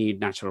why we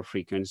need natural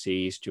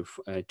frequency is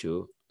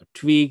to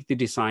tweak the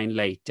design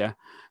later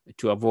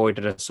to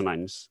avoid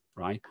resonance,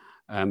 right?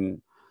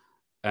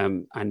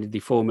 And the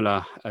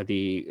formula,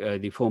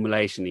 the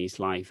formulation is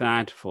like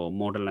that. For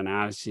model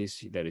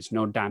analysis, there is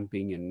no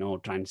damping and no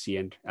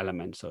transient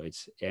element. So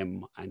it's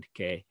M and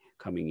K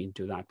coming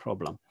into that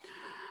problem.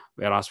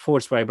 Whereas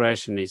force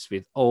vibration is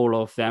with all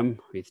of them,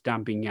 with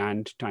damping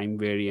and time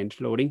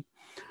variant loading.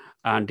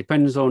 And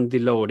depends on the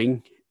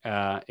loading,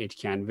 it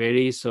can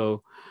vary.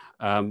 So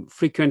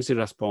frequency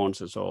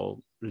responses or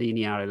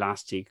linear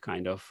elastic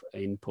kind of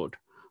input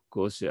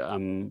goes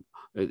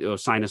or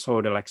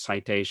sinusoidal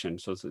excitation.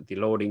 So the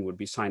loading would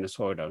be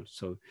sinusoidal.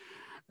 So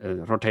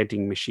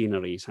rotating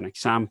machinery is an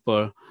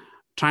example.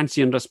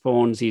 Transient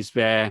response is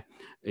where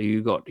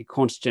you got the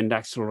constant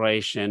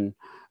acceleration,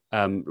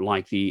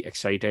 like the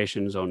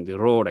excitations on the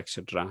road,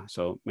 etc.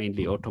 So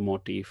mainly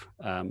automotive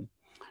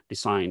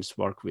designs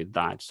work with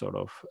that sort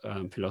of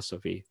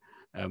philosophy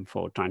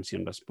for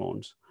transient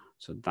response.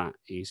 So that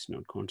is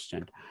not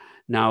constant.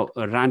 Now,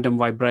 a random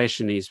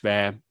vibration is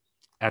where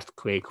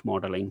earthquake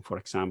modeling, for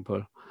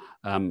example,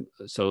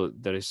 So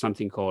there is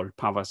something called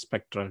power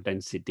spectral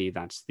density.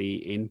 That's the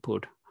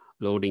input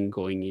loading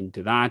going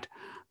into that,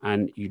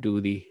 and you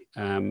do the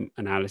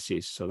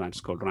analysis. So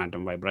that's called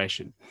random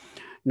vibration.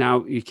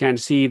 Now you can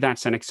see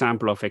that's an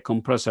example of a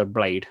compressor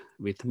blade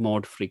with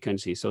mode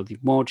frequency. So the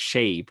mode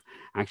shape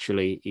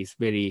actually is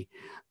very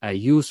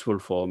useful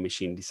for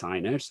machine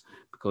designers,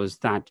 because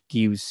that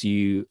gives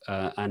you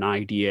an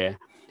idea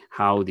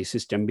how the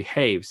system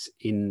behaves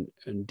in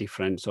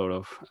different sort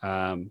of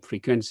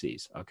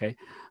frequencies, okay?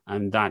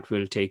 And that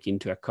will take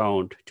into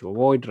account to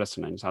avoid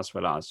resonance, as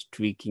well as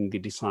tweaking the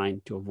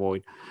design to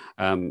avoid,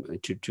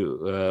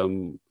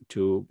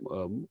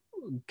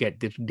 get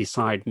the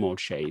desired mode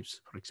shapes,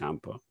 for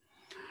example.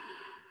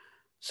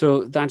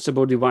 So that's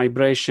about the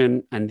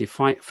vibration and the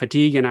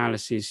fatigue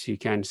analysis. You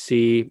can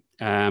see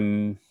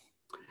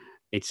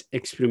it's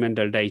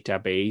experimental data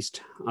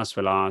based, as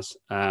well as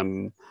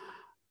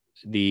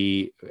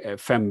the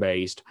FEM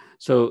based.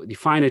 So the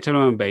finite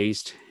element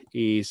based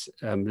is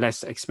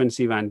less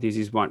expensive, and this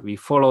is what we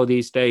follow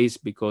these days,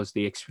 because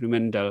the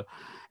experimental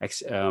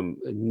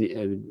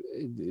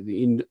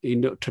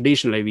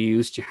traditionally we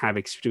used to have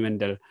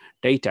experimental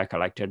data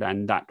collected,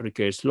 and that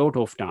requires loads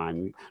of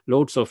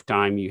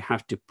time. You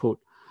have to put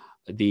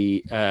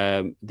the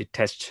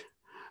test.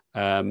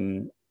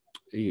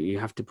 You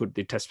have to put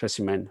the test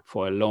specimen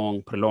for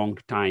a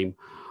prolonged time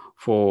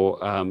for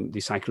the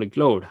cyclic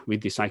load,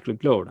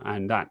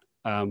 and that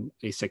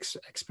is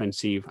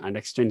expensive and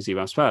extensive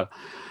as well.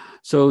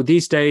 So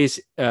these days,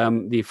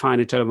 the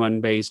finite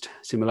element based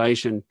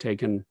simulation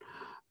taken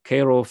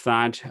care of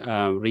that,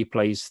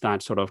 replace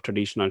that sort of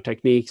traditional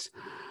techniques.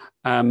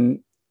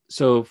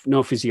 So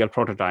no physical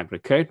prototype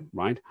required,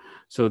 right?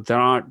 So there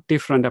are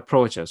different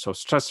approaches. So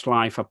stress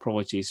life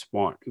approach is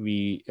what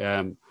we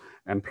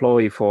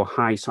employ for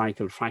high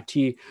cycle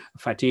fatigue,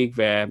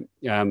 where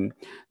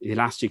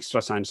elastic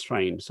stress and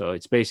strain. So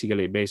it's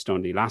basically based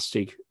on the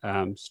elastic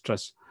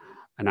stress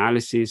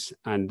analysis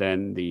and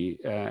then the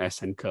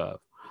SN curve.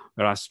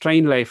 Whereas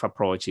strain life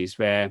approach is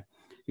where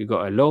you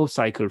got a low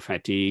cycle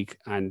fatigue,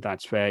 and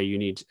that's where you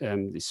need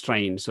the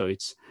strain. So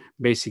it's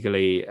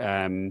basically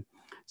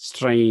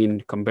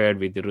strain compared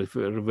with the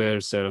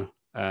reversal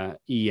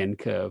EN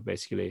curve,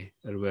 basically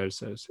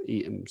reversals,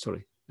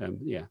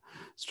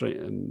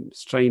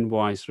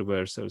 strain-wise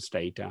reversals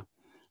data,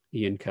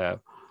 EN curve.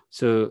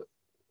 So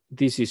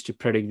this is to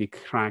predict the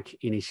crack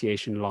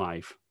initiation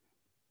life.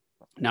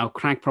 Now,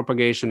 crack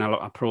propagation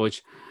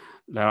approach,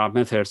 there are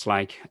methods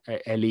like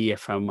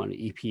LEFM or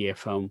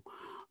EPFM,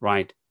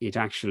 right? It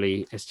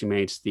actually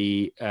estimates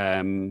the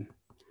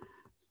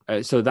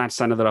so that's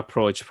another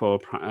approach for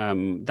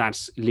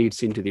that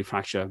leads into the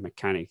fracture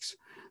mechanics.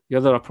 The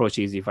other approach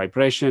is the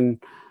vibration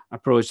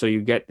approach. So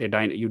you get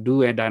you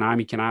do a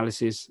dynamic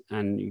analysis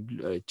and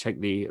you check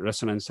the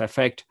resonance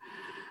effect,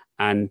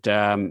 and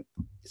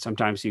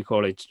sometimes you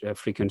call it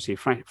frequency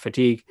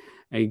fatigue.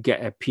 And you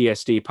get a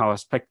PSD, power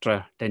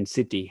spectra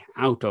density,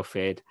 out of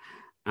it,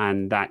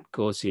 and that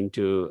goes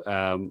into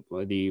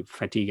the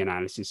fatigue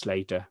analysis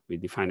later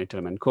with the finite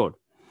element code.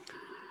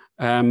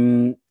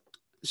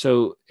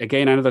 So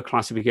again, another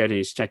classification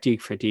is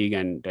static fatigue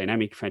and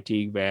dynamic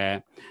fatigue,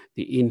 where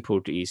the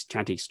input is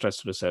static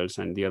stress results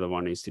and the other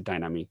one is the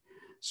dynamic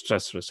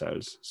stress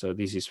results. So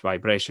this is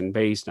vibration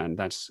based, and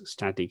that's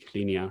static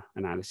linear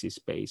analysis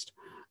based.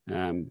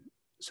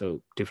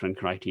 So different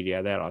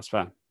criteria there as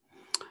well.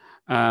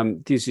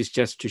 This is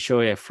just to show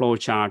a flow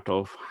chart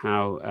of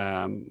how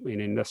in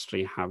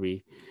industry, how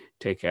we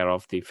take care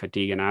of the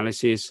fatigue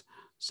analysis.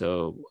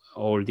 So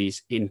all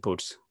these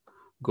inputs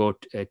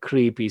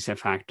creep is a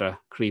factor.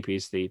 Creep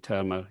is the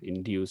thermal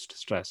induced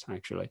stress,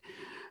 actually,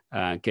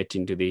 get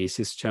into the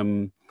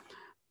system,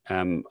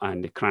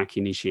 and the crack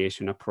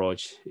initiation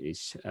approach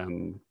is,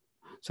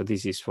 so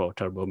this is for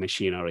turbo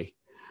machinery.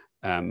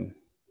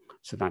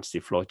 So that's the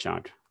flow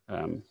chart.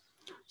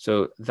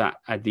 So that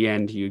at the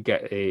end, you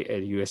get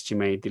you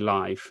estimate the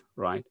life,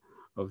 right,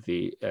 of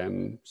the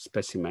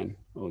specimen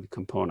or the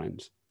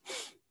components.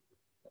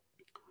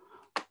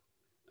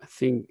 I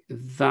think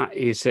that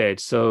is it.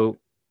 So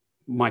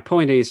my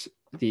point is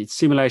the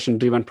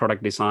simulation-driven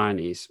product design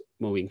is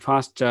moving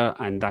faster,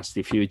 and that's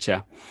the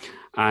future.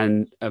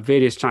 And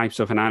various types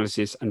of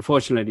analysis.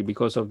 Unfortunately,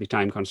 because of the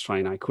time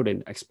constraint, I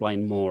couldn't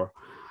explain more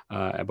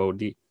about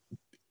the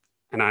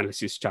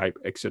analysis type,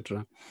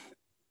 etc.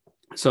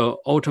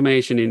 So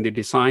automation in the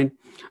design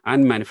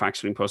and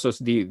manufacturing process.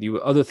 The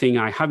other thing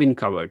I haven't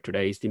covered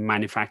today is the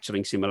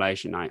manufacturing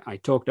simulation. I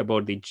talked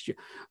about the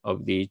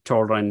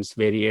tolerance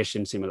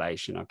variation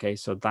simulation. Okay,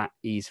 so that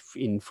is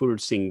in full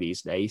swing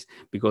these days,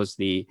 because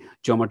the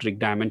geometric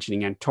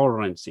dimensioning and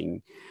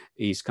tolerancing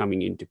is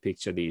coming into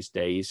picture these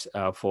days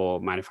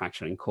for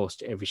manufacturing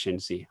cost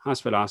efficiency,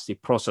 as well as the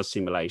process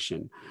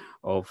simulation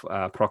of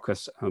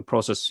process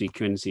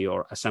sequencing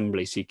or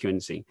assembly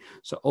sequencing.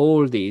 So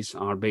all these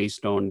are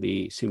based on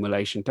the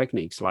simulation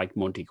techniques like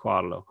Monte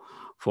Carlo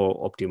for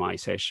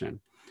optimization.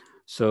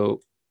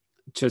 So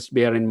just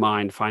bear in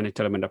mind finite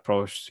element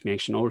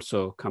approximation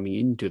also coming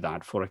into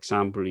that. For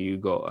example, you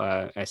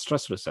go a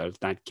stress result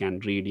that can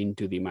read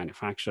into the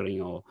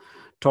manufacturing or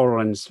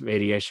tolerance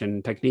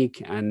variation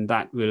technique, and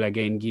that will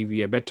again give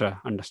you a better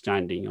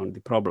understanding on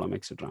the problem,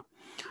 etc.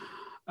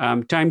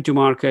 Time to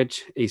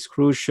market is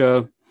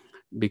crucial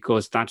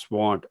because that's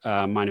what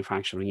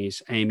manufacturing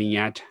is aiming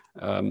at.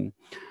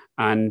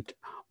 And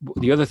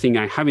the other thing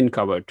I haven't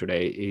covered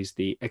today is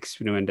the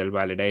experimental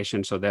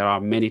validation. So there are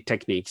many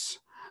techniques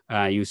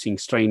using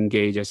strain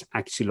gauges,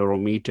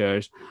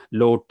 accelerometers,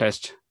 load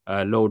test,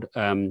 load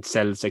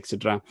cells,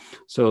 etc.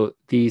 So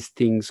these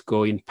things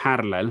go in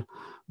parallel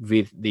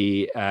with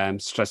the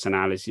stress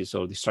analysis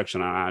or the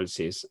structural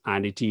analysis.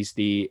 And it is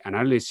the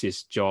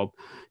analysis job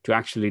to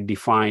actually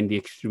define the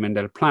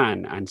experimental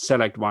plan and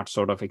select what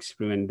sort of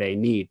experiment they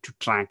need to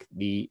track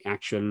the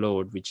actual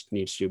load, which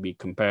needs to be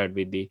compared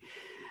with the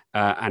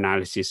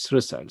analysis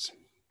results.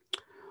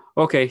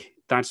 Okay,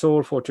 that's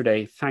all for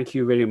today. Thank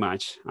you very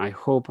much. I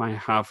hope I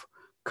have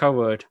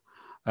covered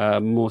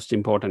most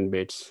important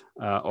bits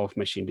of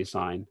machine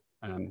design,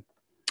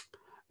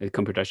 the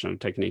computational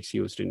techniques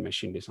used in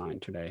machine design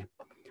today.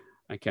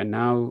 I can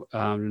now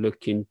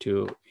look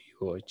into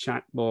your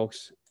chat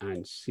box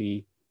and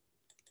see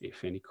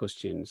if any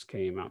questions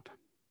came up.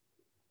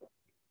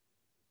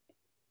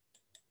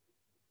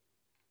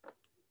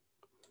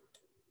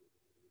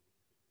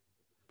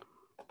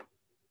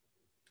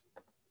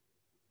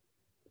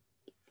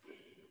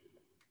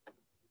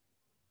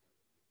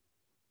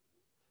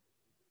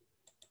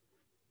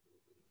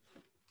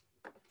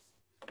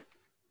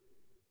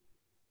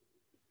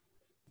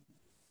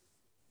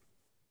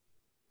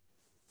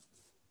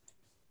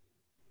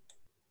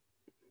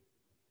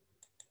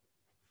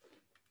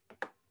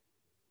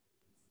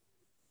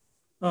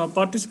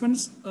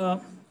 Participants,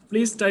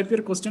 please type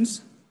your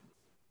questions.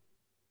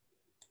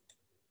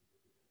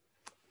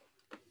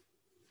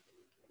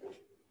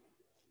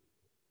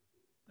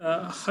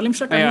 Halim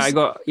Shah,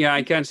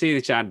 I can see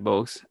the chat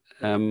box.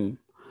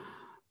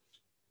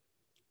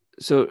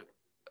 So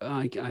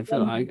I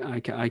feel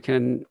I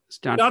can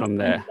start from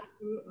there.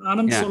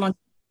 Anand Solanki.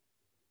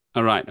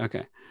 All right.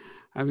 Okay.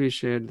 Have you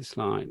shared the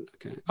slide?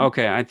 Okay.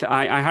 Okay.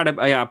 I had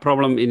a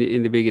problem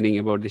in the beginning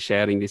about the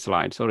sharing the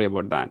slide. Sorry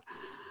about that.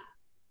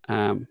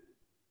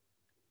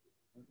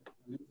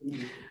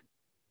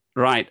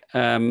 Right.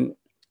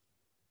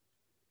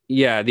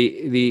 Yeah.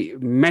 The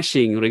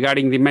meshing,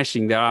 regarding the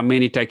meshing, there are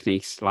many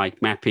techniques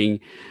like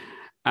mapping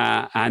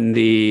and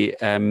the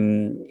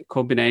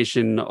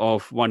combination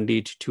of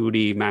 1D to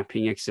 2D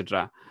mapping,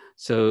 etc.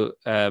 So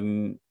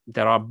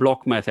there are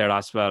block method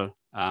as well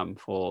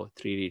for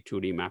 3D,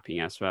 2D mapping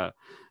as well.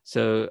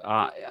 So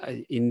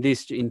in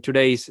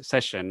today's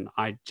session,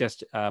 I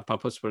just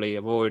purposefully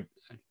avoid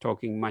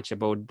talking much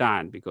about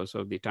that because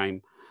of the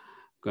time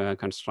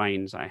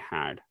constraints I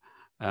had.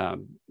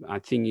 I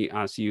think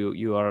as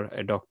you are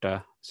a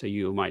doctor, so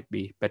you might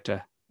be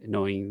better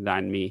knowing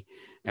than me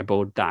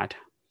about that.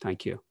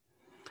 Thank you.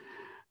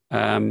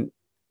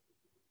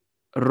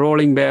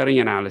 Rolling bearing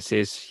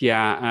analysis.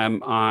 Yeah,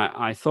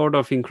 I thought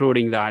of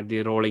including that,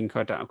 the rolling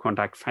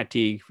contact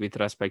fatigue with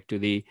respect to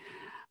the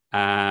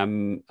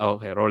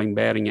rolling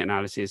bearing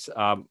analysis.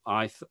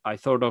 I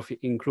thought of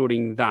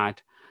including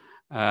that,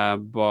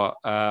 but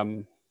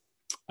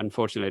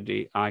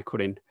unfortunately I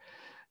couldn't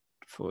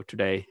for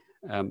today.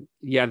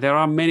 Yeah, there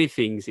are many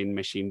things in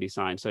machine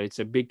design, so it's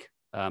a big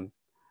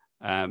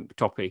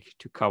topic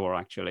to cover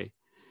actually.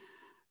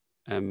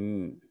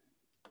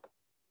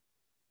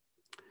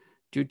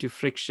 Due to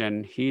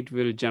friction, heat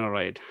will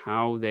generate.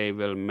 How they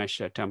will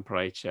measure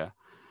temperature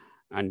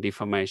and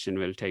deformation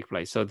will take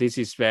place. So this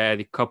is where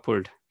the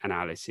coupled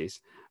analysis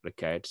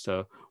required.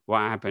 So what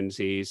happens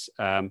is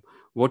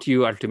what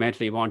you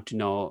ultimately want to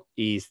know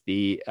is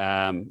the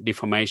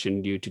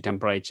deformation due to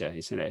temperature,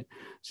 isn't it?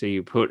 So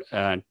you put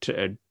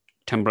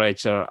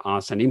temperature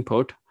as an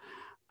input,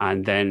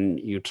 and then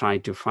you try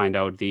to find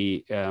out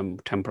the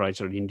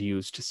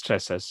temperature-induced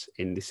stresses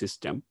in the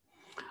system,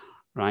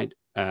 right?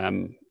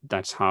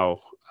 That's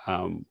how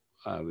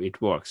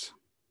it works.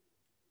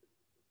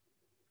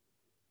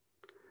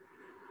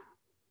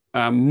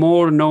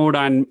 More node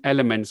and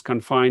elements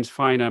confines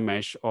finer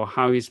mesh, or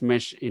how is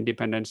mesh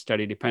independent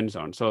study depends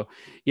on. So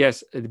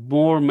yes,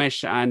 more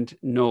mesh and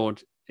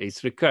node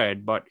is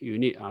required, but you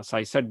need, as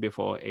I said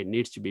before, it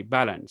needs to be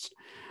balanced.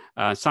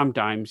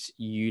 Sometimes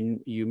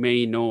you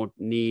may not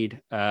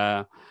need,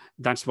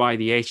 that's why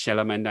the H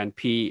element and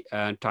P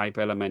type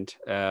element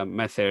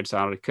methods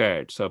are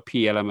required. So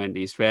P element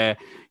is where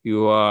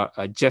you are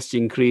just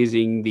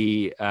increasing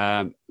the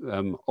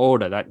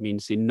order, that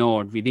means the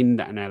node within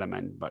an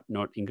element, but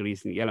not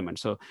increasing the element.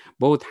 So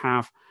both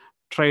have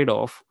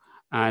trade-off,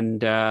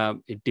 and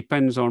it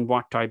depends on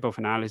what type of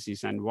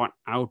analysis and what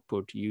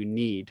output you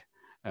need,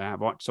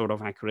 what sort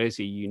of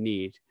accuracy you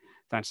need.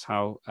 That's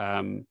how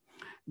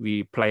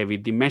we play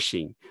with the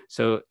meshing.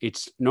 So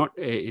it's not,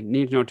 it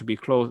needs not to be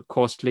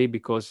costly,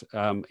 because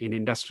in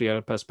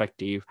industrial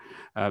perspective,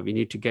 we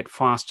need to get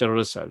faster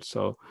results.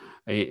 So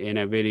in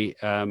a very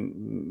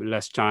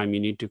less time, you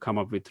need to come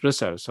up with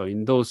results. So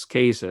in those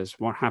cases,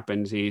 what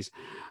happens is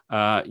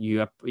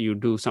you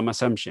do some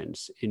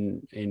assumptions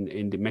in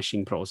the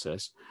meshing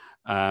process,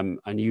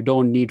 and you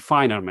don't need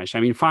finer mesh. I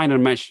mean, finer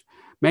mesh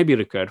may be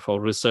required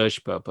for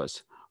research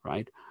purpose,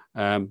 right?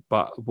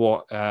 But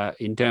what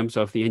in terms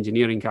of the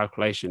engineering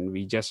calculation,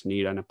 we just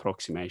need an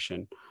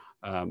approximation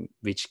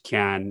which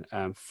can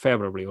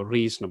favorably or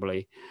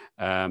reasonably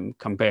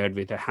compared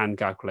with a hand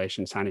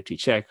calculation sanity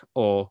check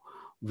or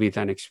with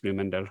an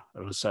experimental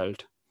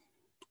result.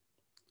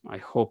 I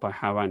hope I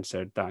have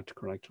answered that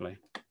correctly.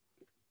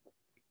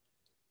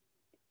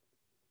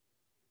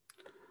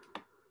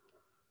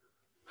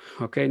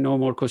 Okay, no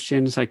more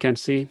questions I can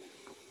see.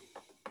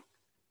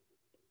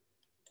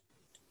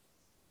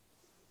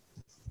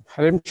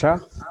 Halim Shah,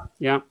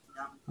 Yeah.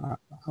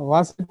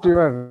 was it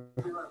your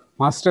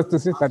master's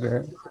thesis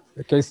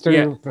that case study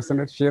you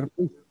presented here?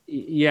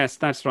 Yes,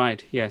 that's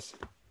right. Yes.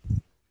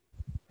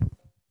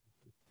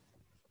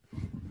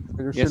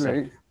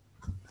 Usually,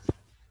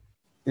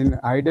 in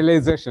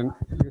idealization,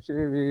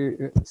 usually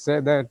we say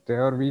that,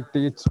 or we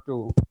teach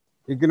to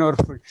ignore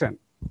friction.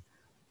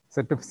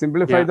 So to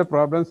simplify the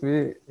problems,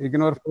 we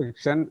ignore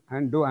friction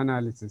and do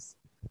analysis.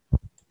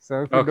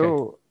 So if you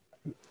do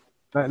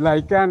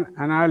like an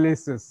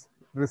analysis,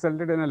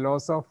 resulted in a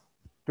loss of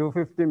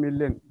 $250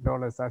 million,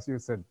 as you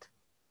said.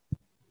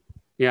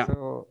 Yeah.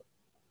 So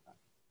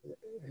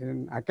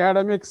in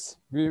academics,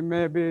 we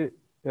may be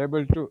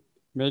able to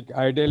make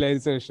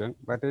idealization,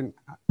 but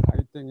I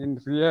think in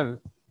real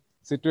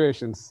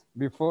situations,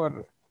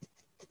 before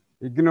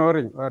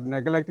ignoring or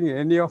neglecting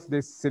any of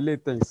these silly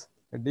things,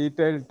 a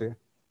detailed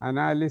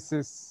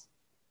analysis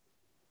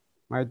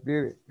might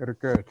be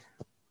required.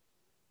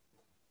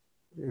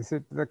 Is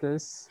it the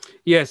case?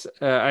 Yes,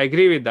 I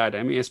agree with that.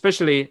 I mean,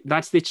 especially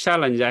that's the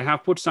challenge. I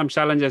have put some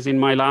challenges in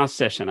my last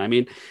session. I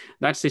mean,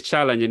 that's the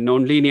challenge in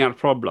nonlinear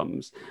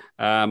problems.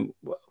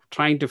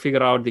 Trying to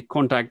figure out the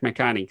contact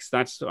mechanics.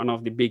 That's one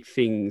of the big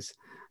things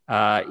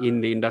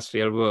in the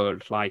industrial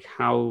world, like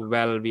how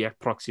well we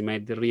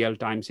approximate the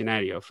real-time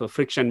scenario. So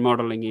friction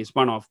modeling is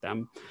one of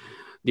them.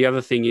 The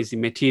other thing is the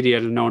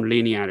material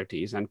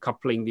nonlinearities, and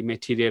coupling the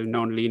material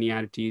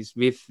nonlinearities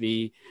with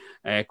the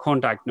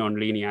contact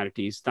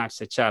nonlinearities.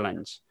 That's a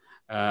challenge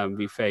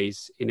we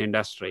face in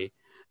industry.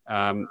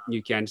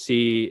 You can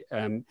see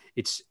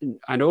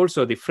and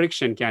also the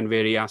friction can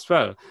vary as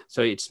well.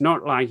 So it's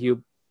not like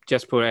you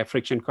just put a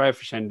friction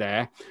coefficient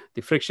there.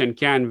 The friction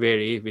can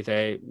vary with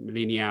a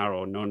linear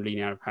or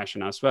nonlinear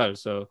fashion as well.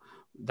 So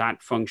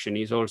that function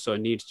is also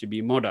needs to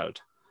be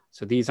modeled.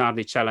 So these are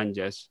the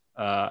challenges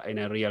in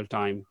a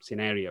real-time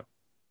scenario.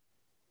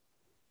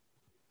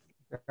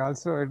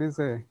 Also, it is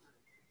a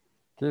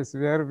case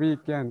where we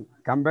can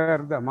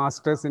compare the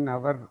masters in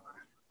our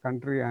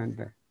country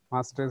and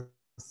masters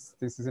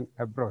thesis in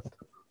abroad.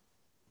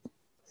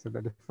 So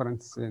the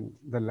difference in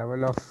the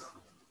level of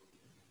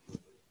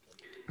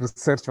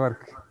research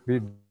work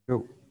we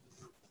do.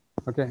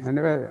 Okay,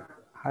 anyway,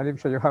 Halim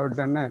Shah, you have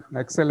done an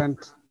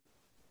excellent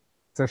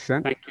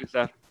session. Thank you,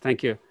 sir.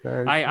 Thank you.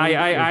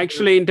 I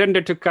actually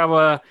intended to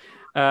cover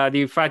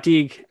the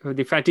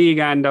fatigue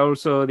and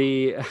also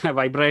the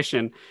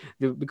vibration,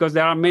 because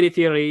there are many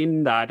theory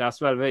in that as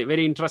well. Very,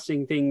 very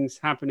interesting things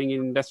happening in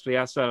industry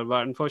as well.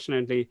 But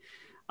unfortunately,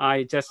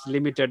 I just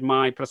limited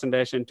my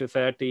presentation to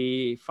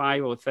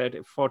 35 or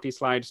 40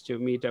 slides to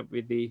meet up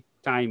with the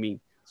timing.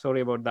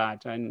 Sorry about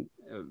that. And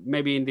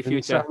maybe in the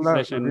future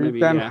session, we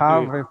can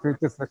have a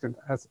future session.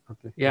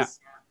 Okay. Yeah.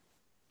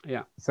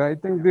 Yeah. So I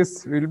think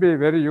this will be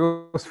very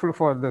useful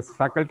for the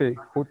faculty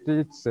who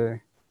teach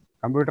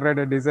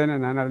computer-aided design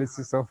and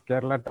analysis of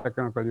Kerala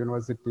Technical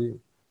University,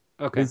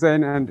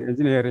 design and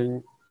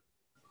engineering,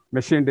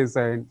 machine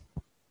design.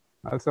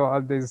 Also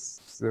all these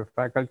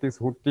faculties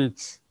who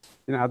teach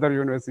in other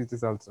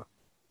universities also.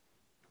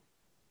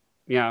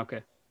 Yeah,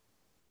 okay.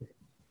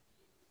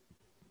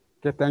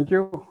 Okay, thank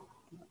you.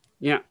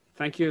 Yeah,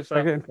 thank you, sir.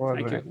 Again for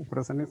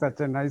presenting such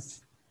a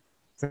nice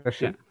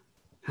session.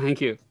 Yeah.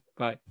 Thank you.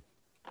 Bye.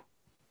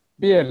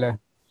 PL.